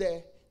tree is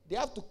there. They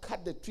have to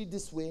cut the tree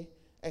this way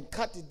and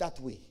cut it that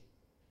way.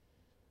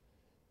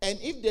 And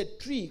if the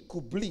tree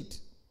could bleed,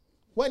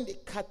 when they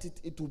cut it,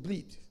 it will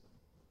bleed.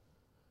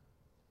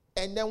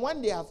 And then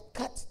when they have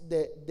cut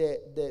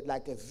the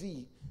like a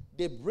V,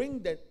 they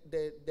bring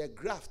the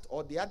graft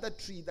or the other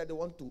tree that they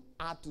want to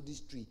add to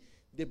this tree.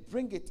 They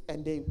bring it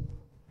and they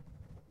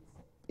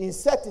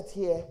insert it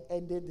here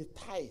and then they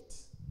tie it.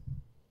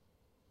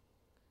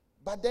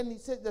 But then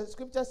the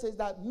scripture says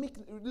that,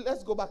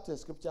 let's go back to the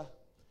scripture.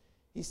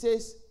 He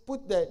says,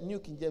 put the New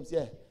King James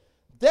here.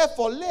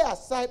 Therefore lay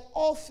aside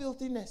all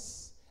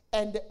filthiness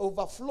and the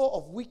overflow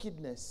of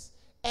wickedness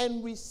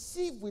and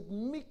receive with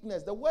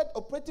meekness. The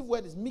operative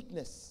word is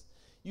meekness.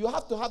 You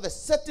have to have a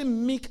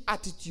certain meek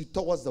attitude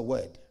towards the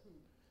word.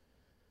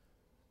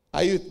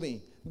 Are you with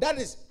me? That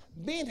is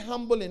being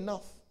humble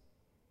enough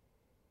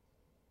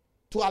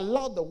to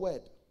allow the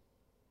word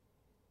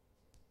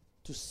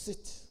to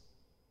sit.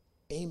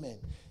 Amen.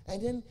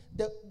 And then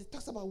it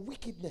talks about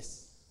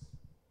wickedness.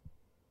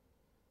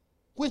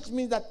 Which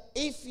means that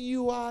if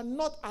you are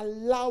not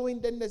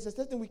allowing, then there's a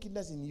certain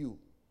wickedness in you.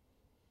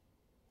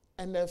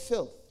 And then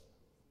filth.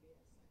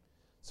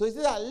 So it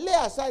says that lay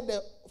aside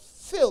the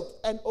filth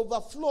and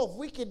overflow of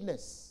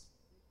wickedness.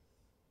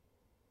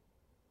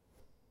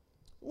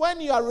 When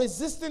you are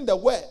resisting the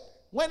word,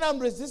 when I'm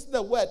resisting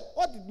the word,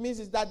 what it means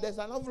is that there's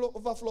an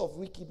overflow of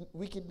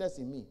wickedness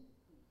in me.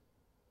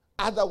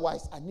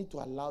 Otherwise, I need to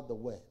allow the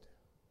word.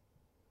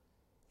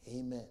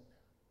 Amen.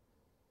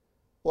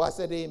 Oh, I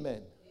said amen.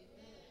 Amen.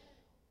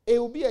 It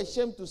will be a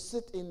shame to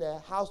sit in the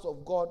house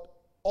of God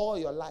all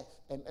your life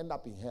and end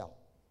up in hell.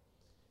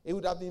 It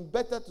would have been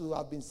better to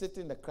have been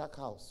sitting in the crack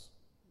house.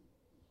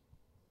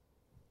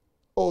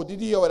 Oh,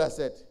 did you hear what I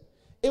said?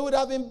 It would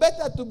have been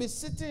better to be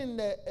sitting in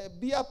a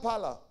beer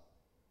parlor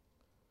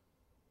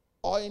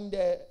or in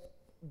the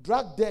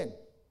drug den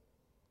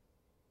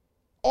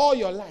all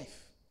your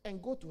life and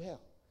go to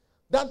hell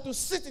than to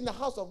sit in the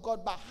house of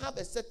God but have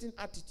a certain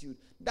attitude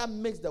that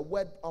makes the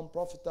word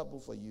unprofitable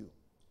for you.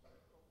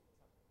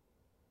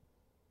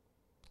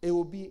 It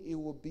will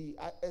be,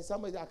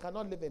 somebody, I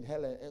cannot live in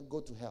hell and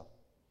go to hell.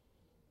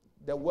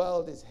 The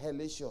world is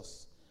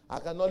hellacious. I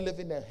cannot live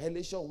in a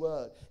hellacious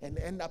world and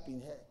end up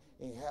in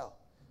hell.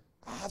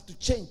 I have to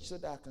change so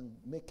that I can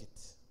make it.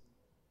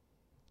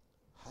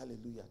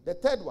 Hallelujah. The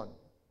third one.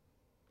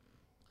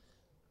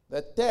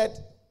 The third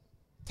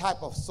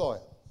type of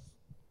soil.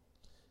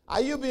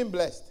 Are you being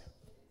blessed?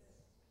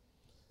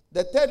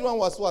 The third one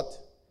was what?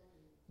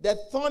 The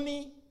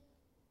thorny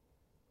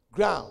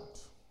ground.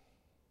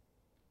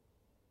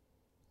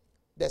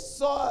 The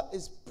soil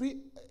is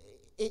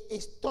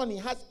thorny,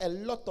 has a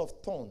lot of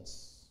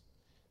thorns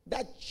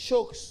that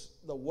chokes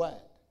the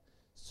word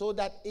so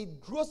that it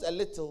grows a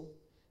little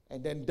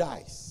and then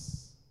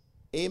dies.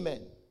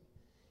 Amen.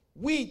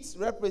 Wheat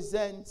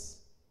represents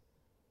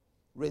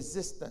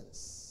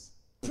resistance,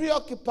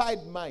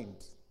 preoccupied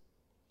mind,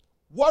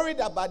 worried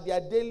about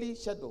their daily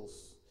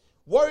schedules,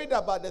 worried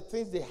about the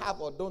things they have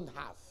or don't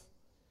have,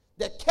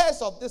 the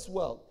cares of this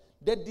world,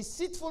 the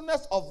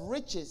deceitfulness of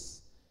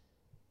riches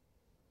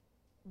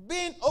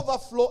being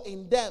overflow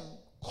in them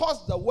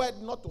cause the word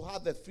not to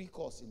have a free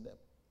course in them.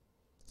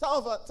 Some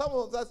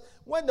of us,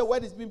 when the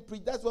word is being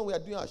preached, that's when we are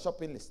doing our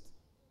shopping list.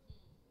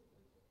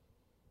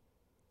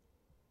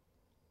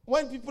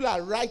 When people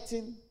are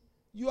writing,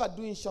 you are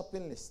doing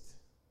shopping list.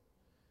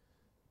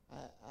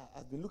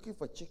 I've been looking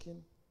for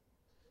chicken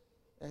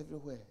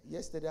everywhere.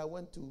 Yesterday I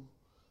went to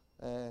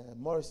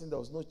Morrison, there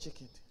was no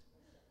chicken.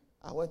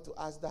 I went to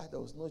Asda, there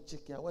was no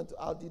chicken. I went to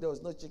Aldi, there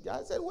was no chicken.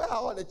 I said, where are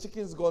all the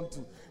chickens gone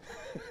to?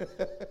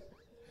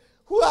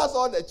 Who has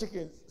all the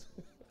chickens?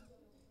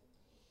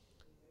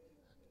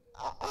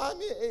 I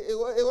mean, it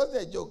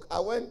wasn't a joke. I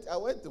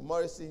went to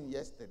Morrison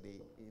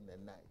yesterday in the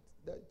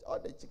night. All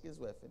the chickens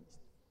were finished.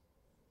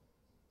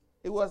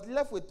 It was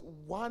left with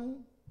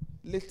one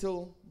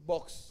little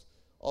box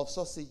of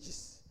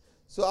sausages.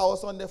 So I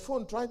was on the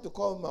phone trying to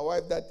call my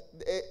wife that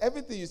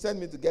everything you sent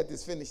me to get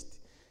is finished.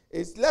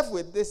 It's left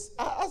with this.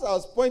 As I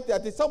was pointing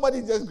at it,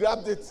 somebody just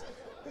grabbed it.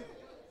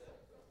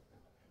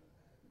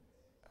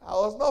 I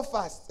was not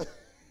fast. Then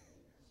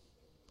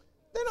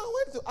I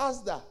went to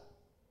Asda.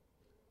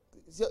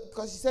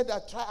 Because she said,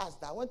 try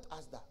Asda. I went to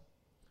Asda.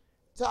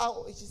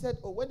 So she said,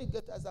 when you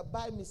get to Asda,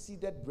 buy me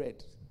seeded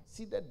bread.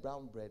 Seeded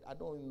brown bread. I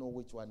don't even know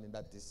which one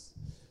that is.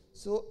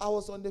 So I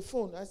was on the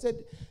phone. I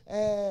said,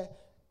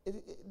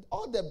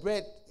 all the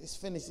bread is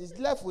finished. It's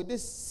left with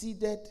this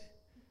seeded.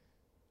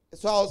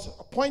 So I was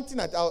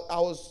pointing at, I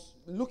was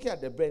looking at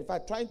the bread, in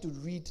fact, trying to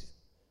read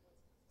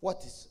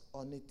what is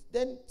on it.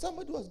 Then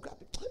somebody was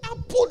grabbing. I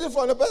pulled it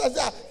from the person. I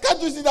said,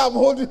 can't you see that I'm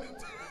holding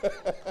it?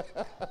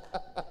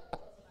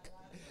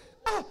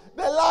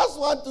 The last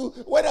one too,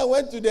 when I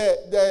went to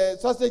the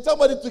sausage,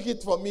 somebody took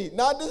it from me.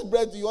 Now this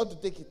bread, do you want to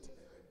take it?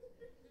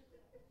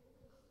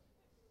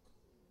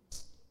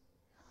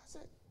 I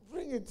said,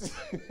 bring it.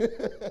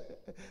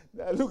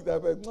 I looked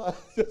at it, I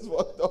just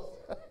walked off.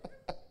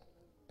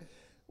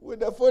 With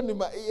the phone in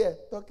my ear,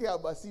 talking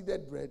about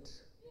seeded bread.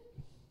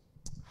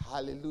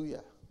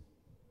 Hallelujah.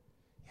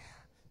 Yeah.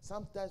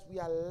 Sometimes we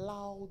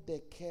allow the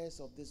cares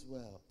of this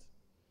world.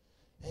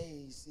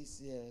 Hey,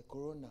 it's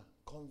Corona,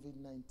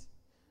 COVID-19.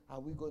 Are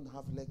we going to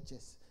have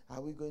lectures?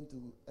 Are we going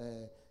to,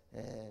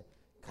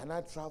 can I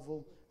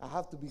travel? I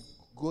have to be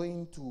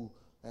going to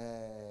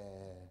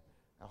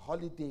a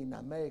holiday in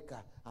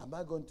America. Am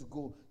I going to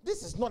go?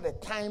 This is not a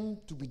time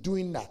to be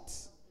doing that.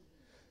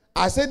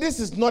 I said this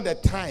is not a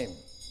time.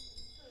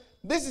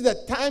 This is the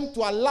time to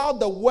allow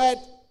the word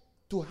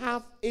to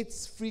have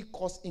its free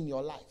course in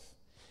your life.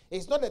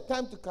 It's not a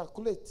time to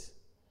calculate.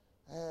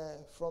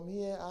 From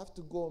here, I have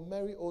to go.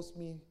 Mary owes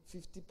me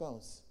 50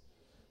 pounds.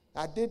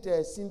 I did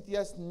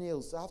Cynthia's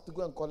nails. I have to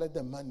go and collect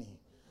the money.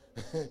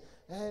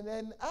 And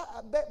then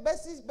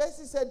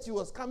Bessie said she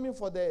was coming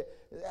for the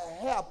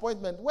hair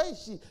appointment. Where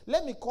is she?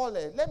 Let me call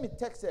her. Let me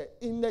text her.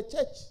 In the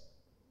church.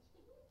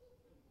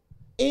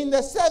 In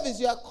the service,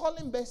 you are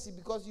calling Bessie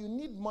because you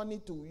need money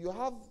too. You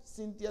have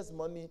Cynthia's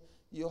money.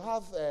 You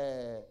have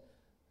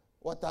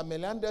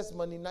Melander's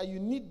money. Now you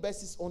need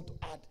Bessie's own to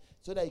add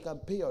so that you can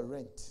pay your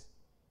rent.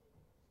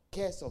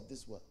 Cares of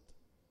this world.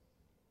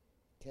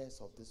 Cares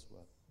of this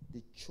world.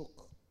 They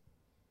choke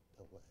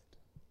the word.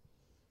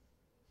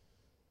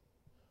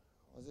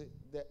 Was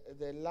it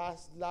the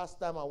last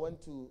time I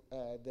went to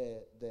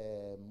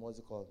the what's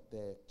it called,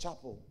 the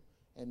chapel,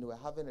 and we were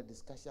having a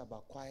discussion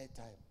about quiet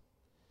time.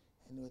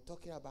 And we were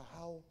talking about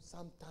how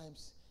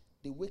sometimes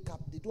they wake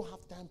up, they don't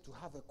have time to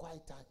have a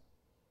quiet time.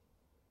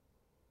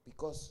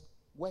 Because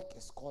work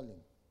is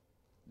calling.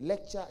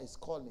 Lecture is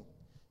calling.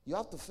 You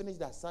have to finish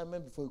the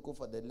assignment before you go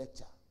for the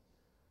lecture.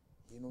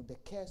 You know, the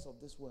cares of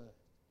this world,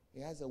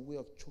 it has a way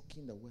of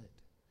choking the word.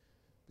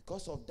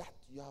 Because of that,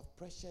 you have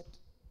pressured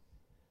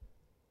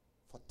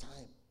for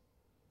time.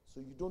 So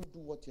you don't do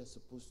what you're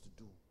supposed to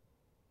do.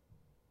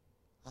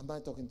 Am I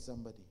talking to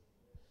somebody?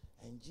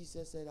 And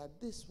Jesus said that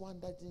this one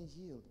doesn't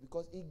yield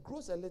because it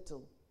grows a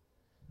little,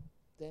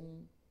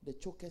 then the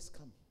chokers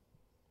come.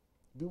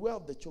 Beware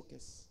of the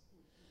chokers.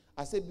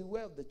 I say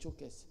beware of the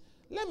chokers.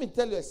 Let me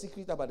tell you a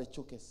secret about the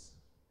chokers.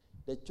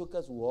 The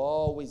chokers will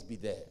always be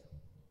there.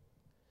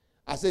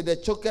 I say the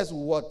chokers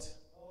will what?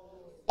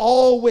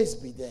 Always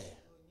be there.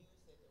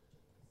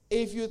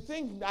 If you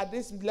think at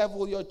this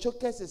level your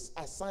chokers is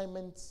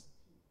assignments,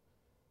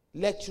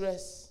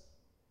 lecturers,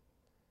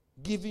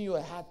 giving you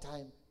a hard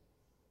time,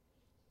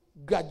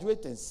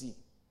 graduate and see.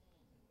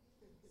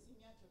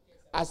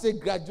 I say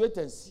graduate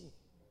and see.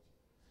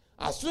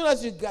 As soon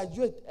as you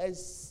graduate, a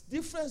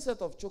different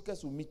set of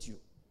chokers will meet you.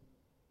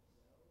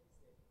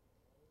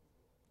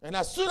 And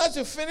as soon as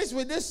you finish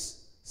with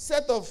this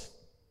set of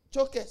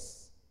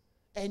chokers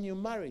and you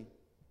marry,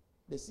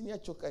 the senior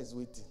choker is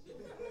waiting.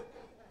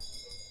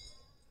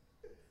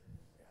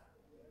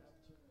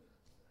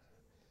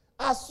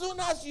 As soon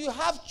as you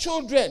have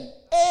children,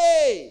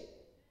 hey,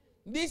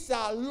 these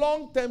are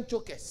long-term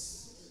chokers.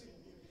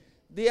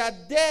 They are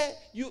there.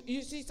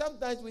 You see,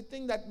 sometimes we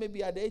think that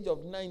maybe at the age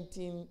of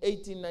 19,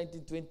 18,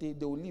 19, 20,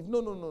 they will leave.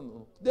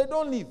 No. They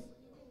don't leave.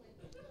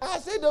 I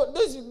say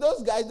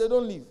those guys, they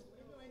don't leave.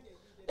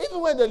 Even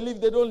when they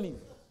leave, they don't leave.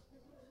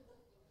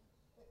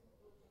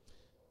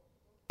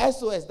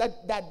 SOS,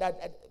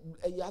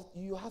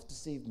 you have to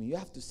save me. You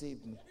have to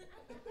save me.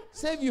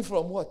 Save you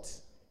from what?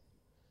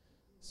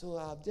 So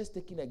I've just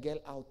taken a girl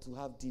out to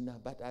have dinner,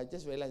 but I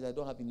just realized I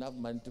don't have enough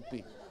money to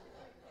pay.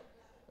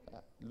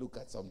 Look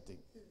at something.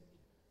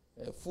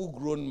 A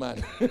full-grown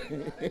man.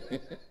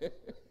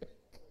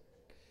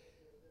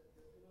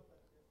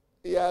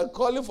 You are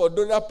calling for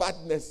donor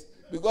partners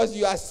because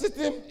you are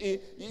sitting,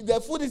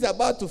 the food is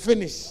about to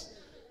finish.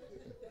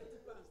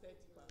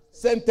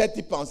 Send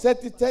 30 pounds.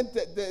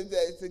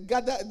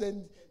 Gather,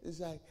 then it's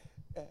like,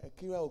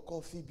 Kira will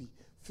call Phoebe.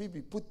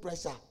 Phoebe, put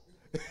pressure.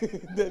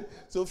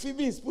 So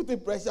Phoebe is putting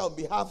pressure on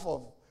behalf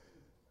of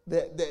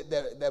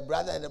the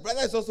brother, and the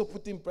brother is also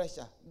putting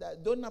pressure. The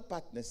donor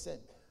partner said.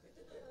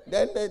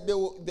 Then they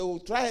will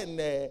try and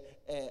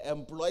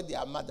employ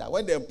their mother.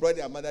 When they employ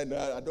their mother,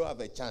 no, I don't have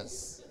a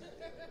chance.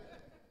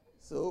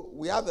 So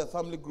we have a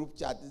family group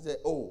chat. They say,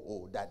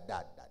 that.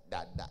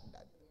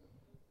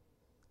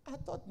 I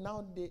thought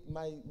now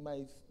my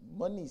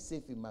money is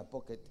safe in my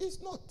pocket.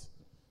 It's not.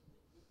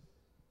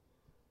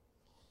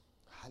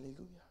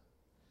 Hallelujah.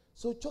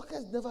 So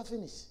chokers never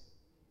finish.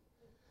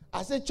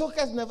 I say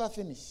chokers never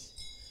finish.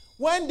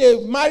 When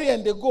they marry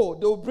and they go,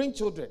 they will bring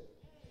children.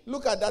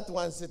 Look at that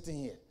one sitting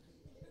here.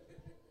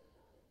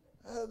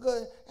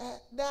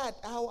 Dad,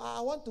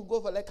 I want to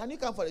go for, like, can you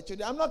come for the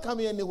children? I'm not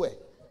coming anywhere.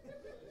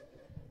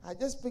 I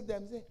just pick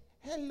them and say,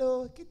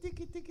 hello, kitty.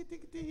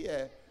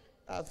 Yeah,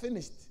 I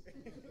finished.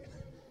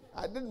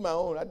 I did my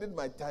own. I did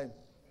my time.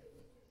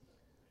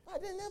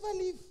 But they never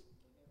leave.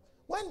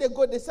 When they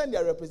go, they send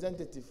their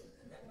representative.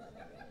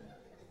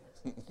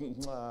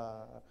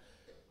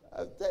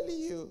 I'm telling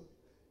you,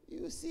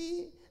 you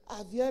see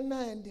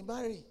Aviana and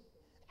Mary.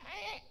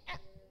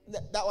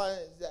 That one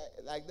is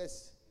like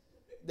this.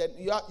 Then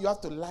you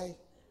have to lie.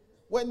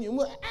 When you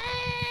move,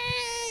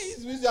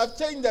 it means you have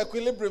changed the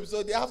equilibrium,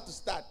 so they have to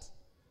start.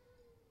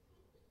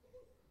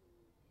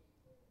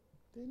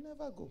 They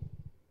never go.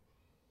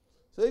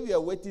 So if you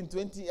are waiting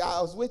 20,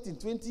 I was waiting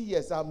 20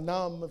 years.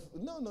 No.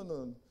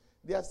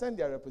 They have sent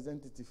their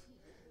representative.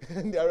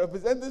 And their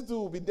representative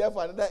will be there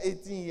for another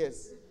 18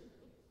 years.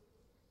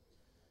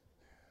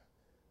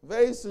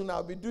 Very soon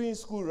I'll be doing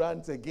school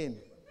runs again.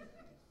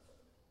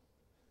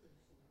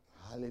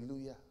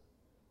 Hallelujah.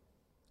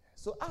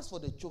 So as for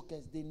the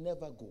chokers, they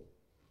never go.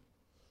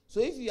 So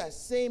if you are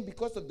saying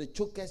because of the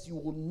chokers, you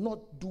will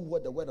not do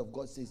what the word of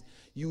God says,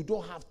 you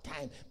don't have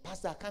time.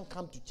 Pastor, I can't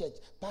come to church.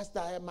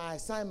 Pastor, my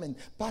assignment.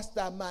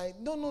 Pastor,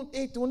 No,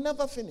 it will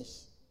never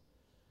finish.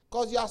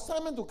 Because your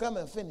assignment will come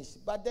and finish.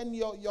 But then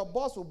your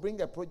boss will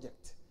bring a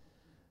project.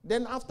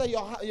 Then after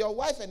your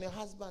wife and your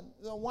husband,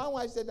 one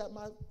wife said that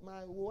my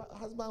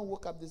husband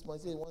woke up this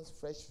morning and said he wants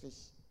fresh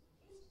fish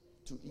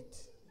to eat.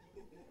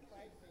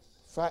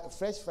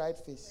 Fresh fried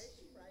fish.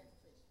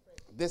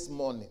 This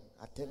morning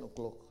at 10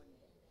 o'clock.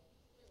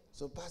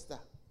 So, Pastor,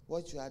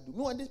 what should I do?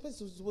 No, and this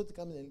person is supposed to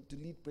come in to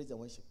lead praise and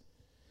worship.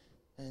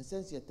 And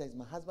sends you a text.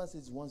 My husband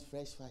says he wants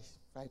fresh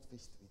fried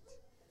fish to eat.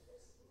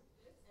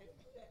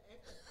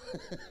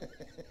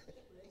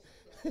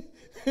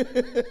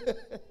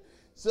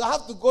 So I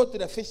have to go to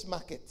the fish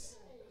market.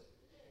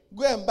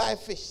 Go and buy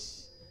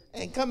fish.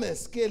 And come and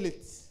scale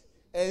it.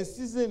 And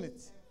season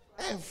it.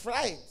 And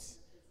fry it.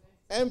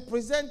 And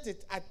present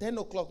it at 10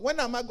 o'clock. When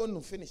am I going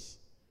to finish?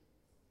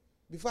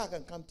 Before I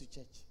can come to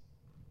church.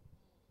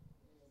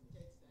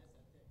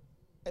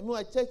 And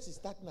my church is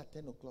starting at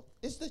 10 o'clock.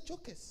 It's the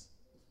chokers.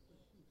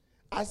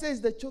 I say it's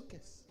the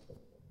chokers.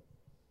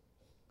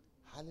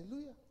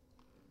 Hallelujah.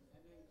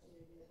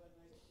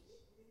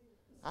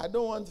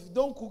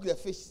 Don't cook the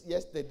fish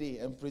yesterday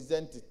and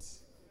present it.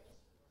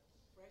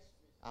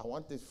 I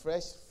want a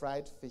fresh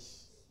fried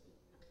fish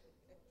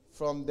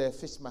from the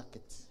fish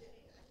market.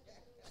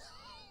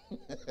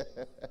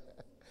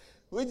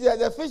 Which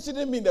the fish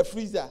shouldn't be in the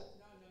freezer.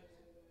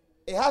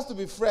 It has to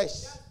be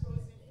fresh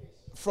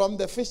from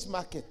the fish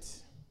market.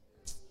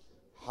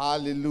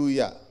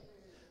 Hallelujah.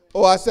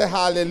 Oh, I say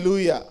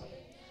hallelujah.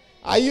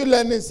 Are you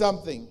learning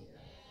something?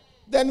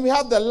 Then we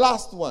have the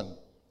last one.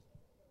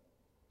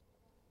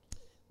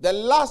 The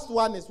last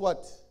one is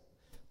what?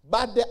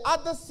 But the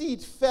other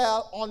seed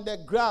fell on the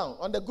ground,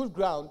 on the good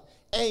ground,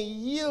 and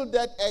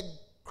yielded a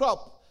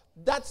crop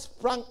that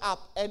sprang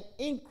up and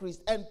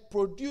increased and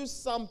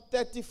produced some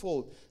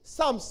 30-fold,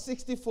 some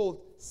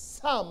 60-fold,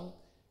 some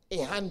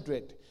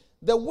 100.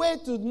 The way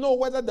to know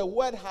whether the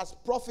word has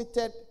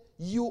profited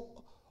you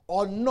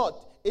or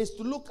not is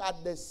to look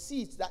at the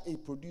seeds that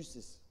it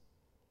produces,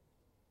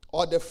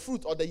 or the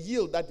fruit or the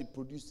yield that it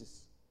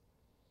produces.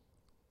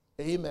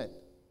 Amen.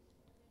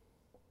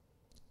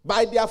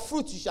 By their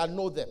fruit you shall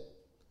know them.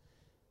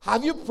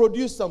 Have you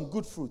produced some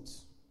good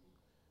fruits?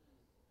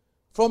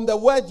 From the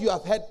word you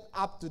have heard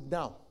up to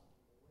now.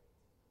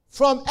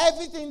 From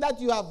everything that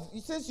you have,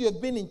 since you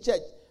have been in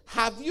church,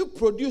 have you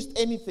produced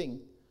anything?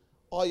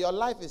 Or your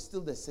life is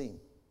still the same?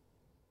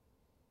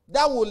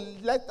 That will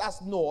let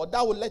us know, or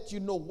that will let you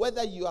know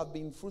whether you have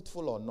been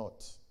fruitful or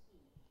not.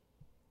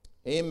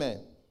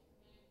 Amen.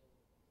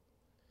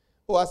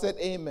 Oh, I said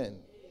amen. Amen.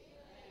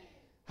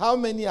 How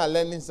many are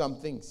learning some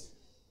things?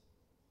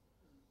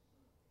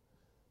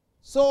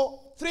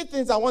 So, 3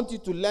 things I want you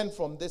to learn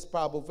from this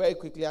parable very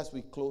quickly as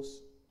we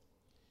close.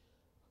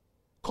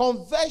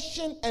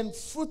 Conversion and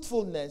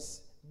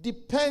fruitfulness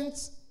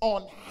depends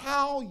on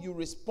how you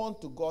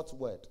respond to God's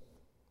word.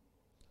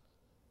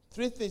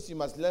 3 things you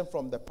must learn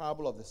from the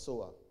parable of the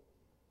sower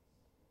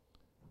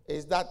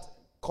is that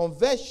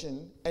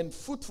conversion and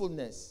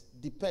fruitfulness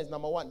depends,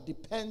 number 1,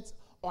 depends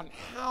on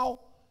how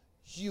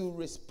you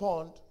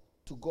respond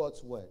to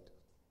God's word.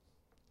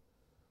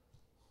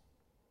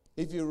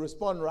 If you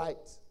respond right,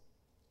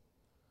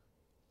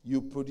 you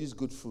produce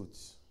good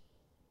fruits.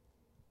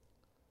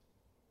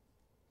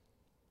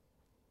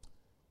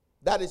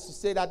 That is to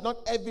say that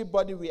not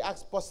everybody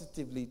reacts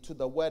positively to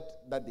the word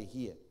that they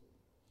hear.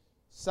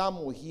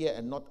 Some will hear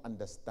and not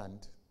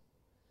understand.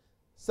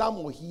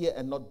 Some will hear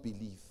and not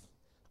believe.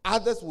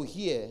 Others will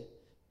hear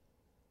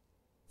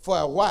for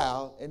a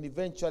while and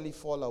eventually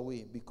fall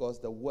away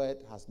because the word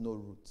has no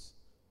roots.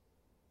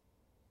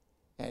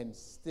 And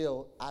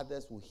still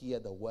others will hear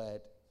the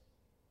word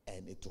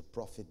and it will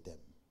profit them.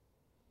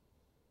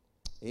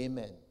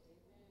 Amen.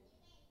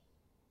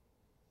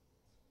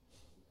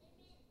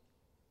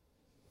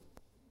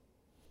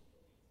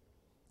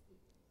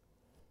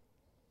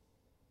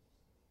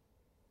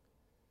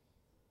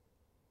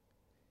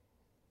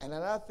 And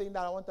another thing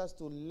that I want us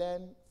to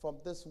learn from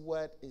this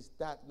word is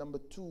that, number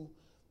 2,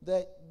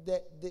 that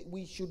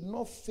we should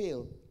not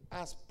fail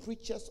as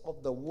preachers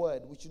of the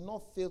word. We should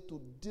not fail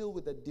to deal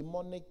with the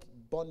demonic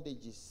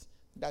bondages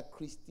that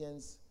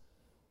Christians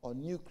or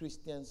new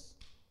Christians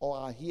or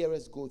our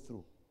hearers go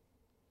through.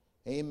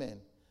 Amen.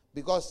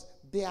 Because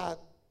there are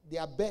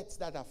birds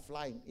that are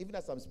flying. Even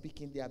as I'm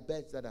speaking, there are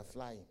birds that are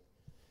flying.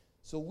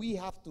 So we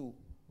have to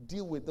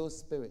deal with those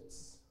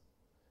spirits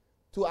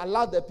to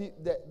allow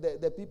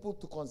the people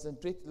to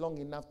concentrate long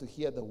enough to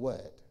hear the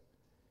word.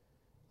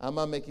 Am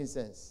I making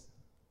sense?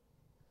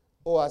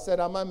 Oh, I said,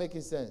 am I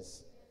making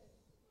sense?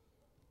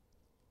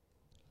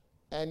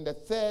 And the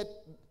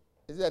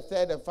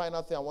third and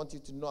final thing I want you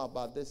to know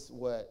about this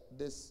word,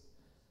 this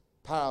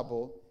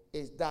parable,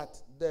 is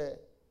that the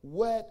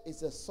word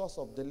is a source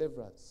of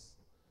deliverance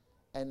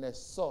and a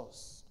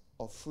source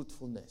of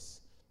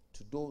fruitfulness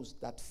to those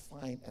that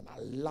find and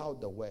allow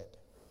the word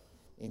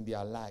in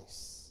their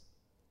lives.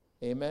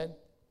 Amen?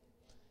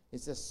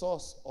 It's a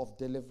source of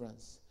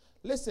deliverance.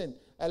 Listen,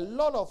 a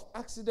lot of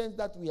accidents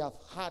that we have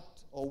had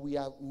or we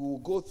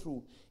will go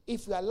through,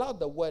 if we allow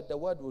the word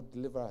will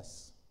deliver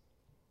us.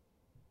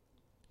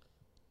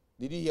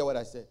 Did you hear what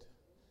I said?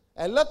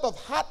 A lot of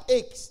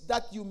heartaches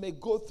that you may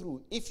go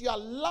through, if you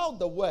allow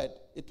the word,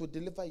 it will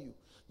deliver you.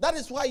 That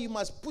is why you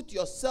must put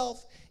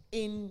yourself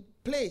in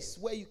place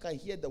where you can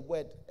hear the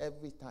word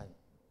every time.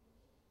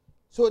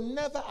 So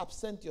never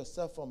absent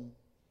yourself from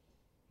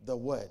the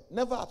word.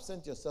 Never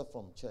absent yourself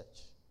from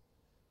church.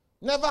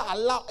 Never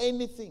allow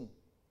anything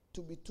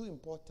to be too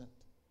important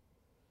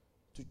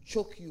to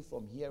choke you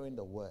from hearing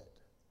the word.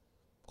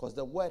 Because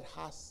the word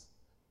has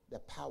the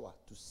power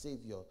to save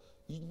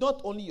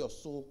not only your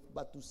soul,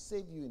 but to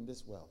save you in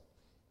this world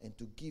and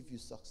to give you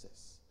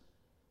success.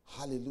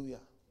 Hallelujah.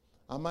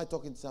 Am I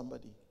talking to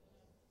somebody?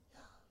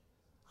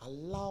 Yeah.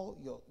 Allow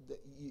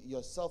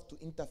yourself to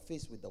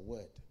interface with the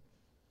word.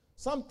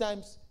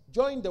 Sometimes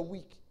during the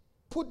week,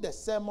 put the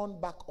sermon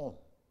back on.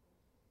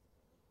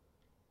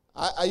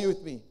 Are you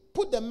with me?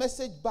 Put the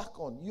message back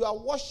on. You are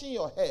washing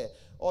your hair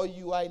or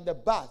you are in the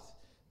bath.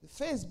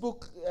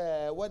 Facebook,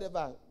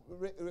 whatever,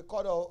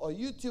 record or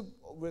YouTube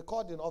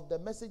recording of the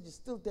message is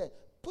still there.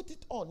 Put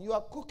it on. You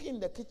are cooking in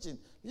the kitchen.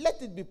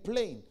 Let it be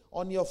playing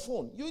on your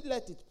phone. You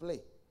let it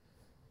play.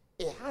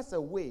 It has a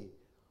way.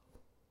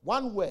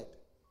 One word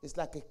is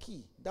like a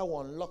key that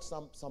will unlock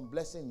some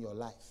blessing in your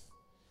life.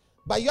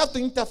 But you have to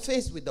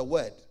interface with the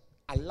word.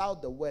 Allow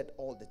the word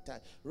all the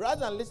time.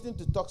 Rather than listening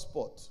to talk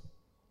sport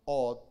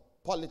or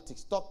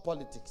talk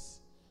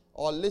politics,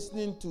 or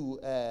listening to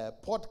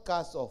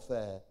podcasts of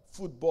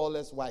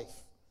footballer's wife.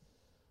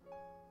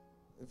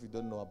 If you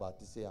don't know about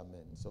it, say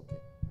amen. It's okay.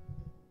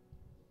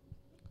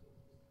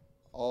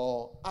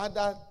 Or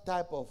other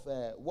type of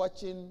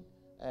watching,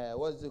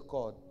 what's it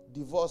called?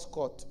 Divorce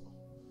court.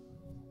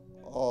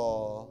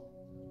 Or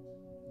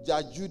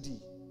Judge Judy.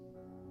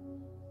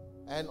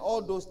 And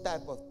all those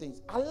type of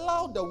things.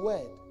 Allow the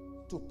word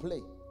to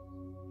play.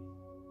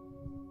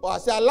 Or I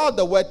say allow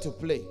the word to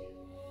play.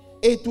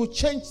 It will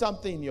change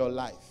something in your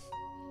life.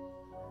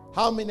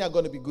 How many are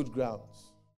going to be good ground?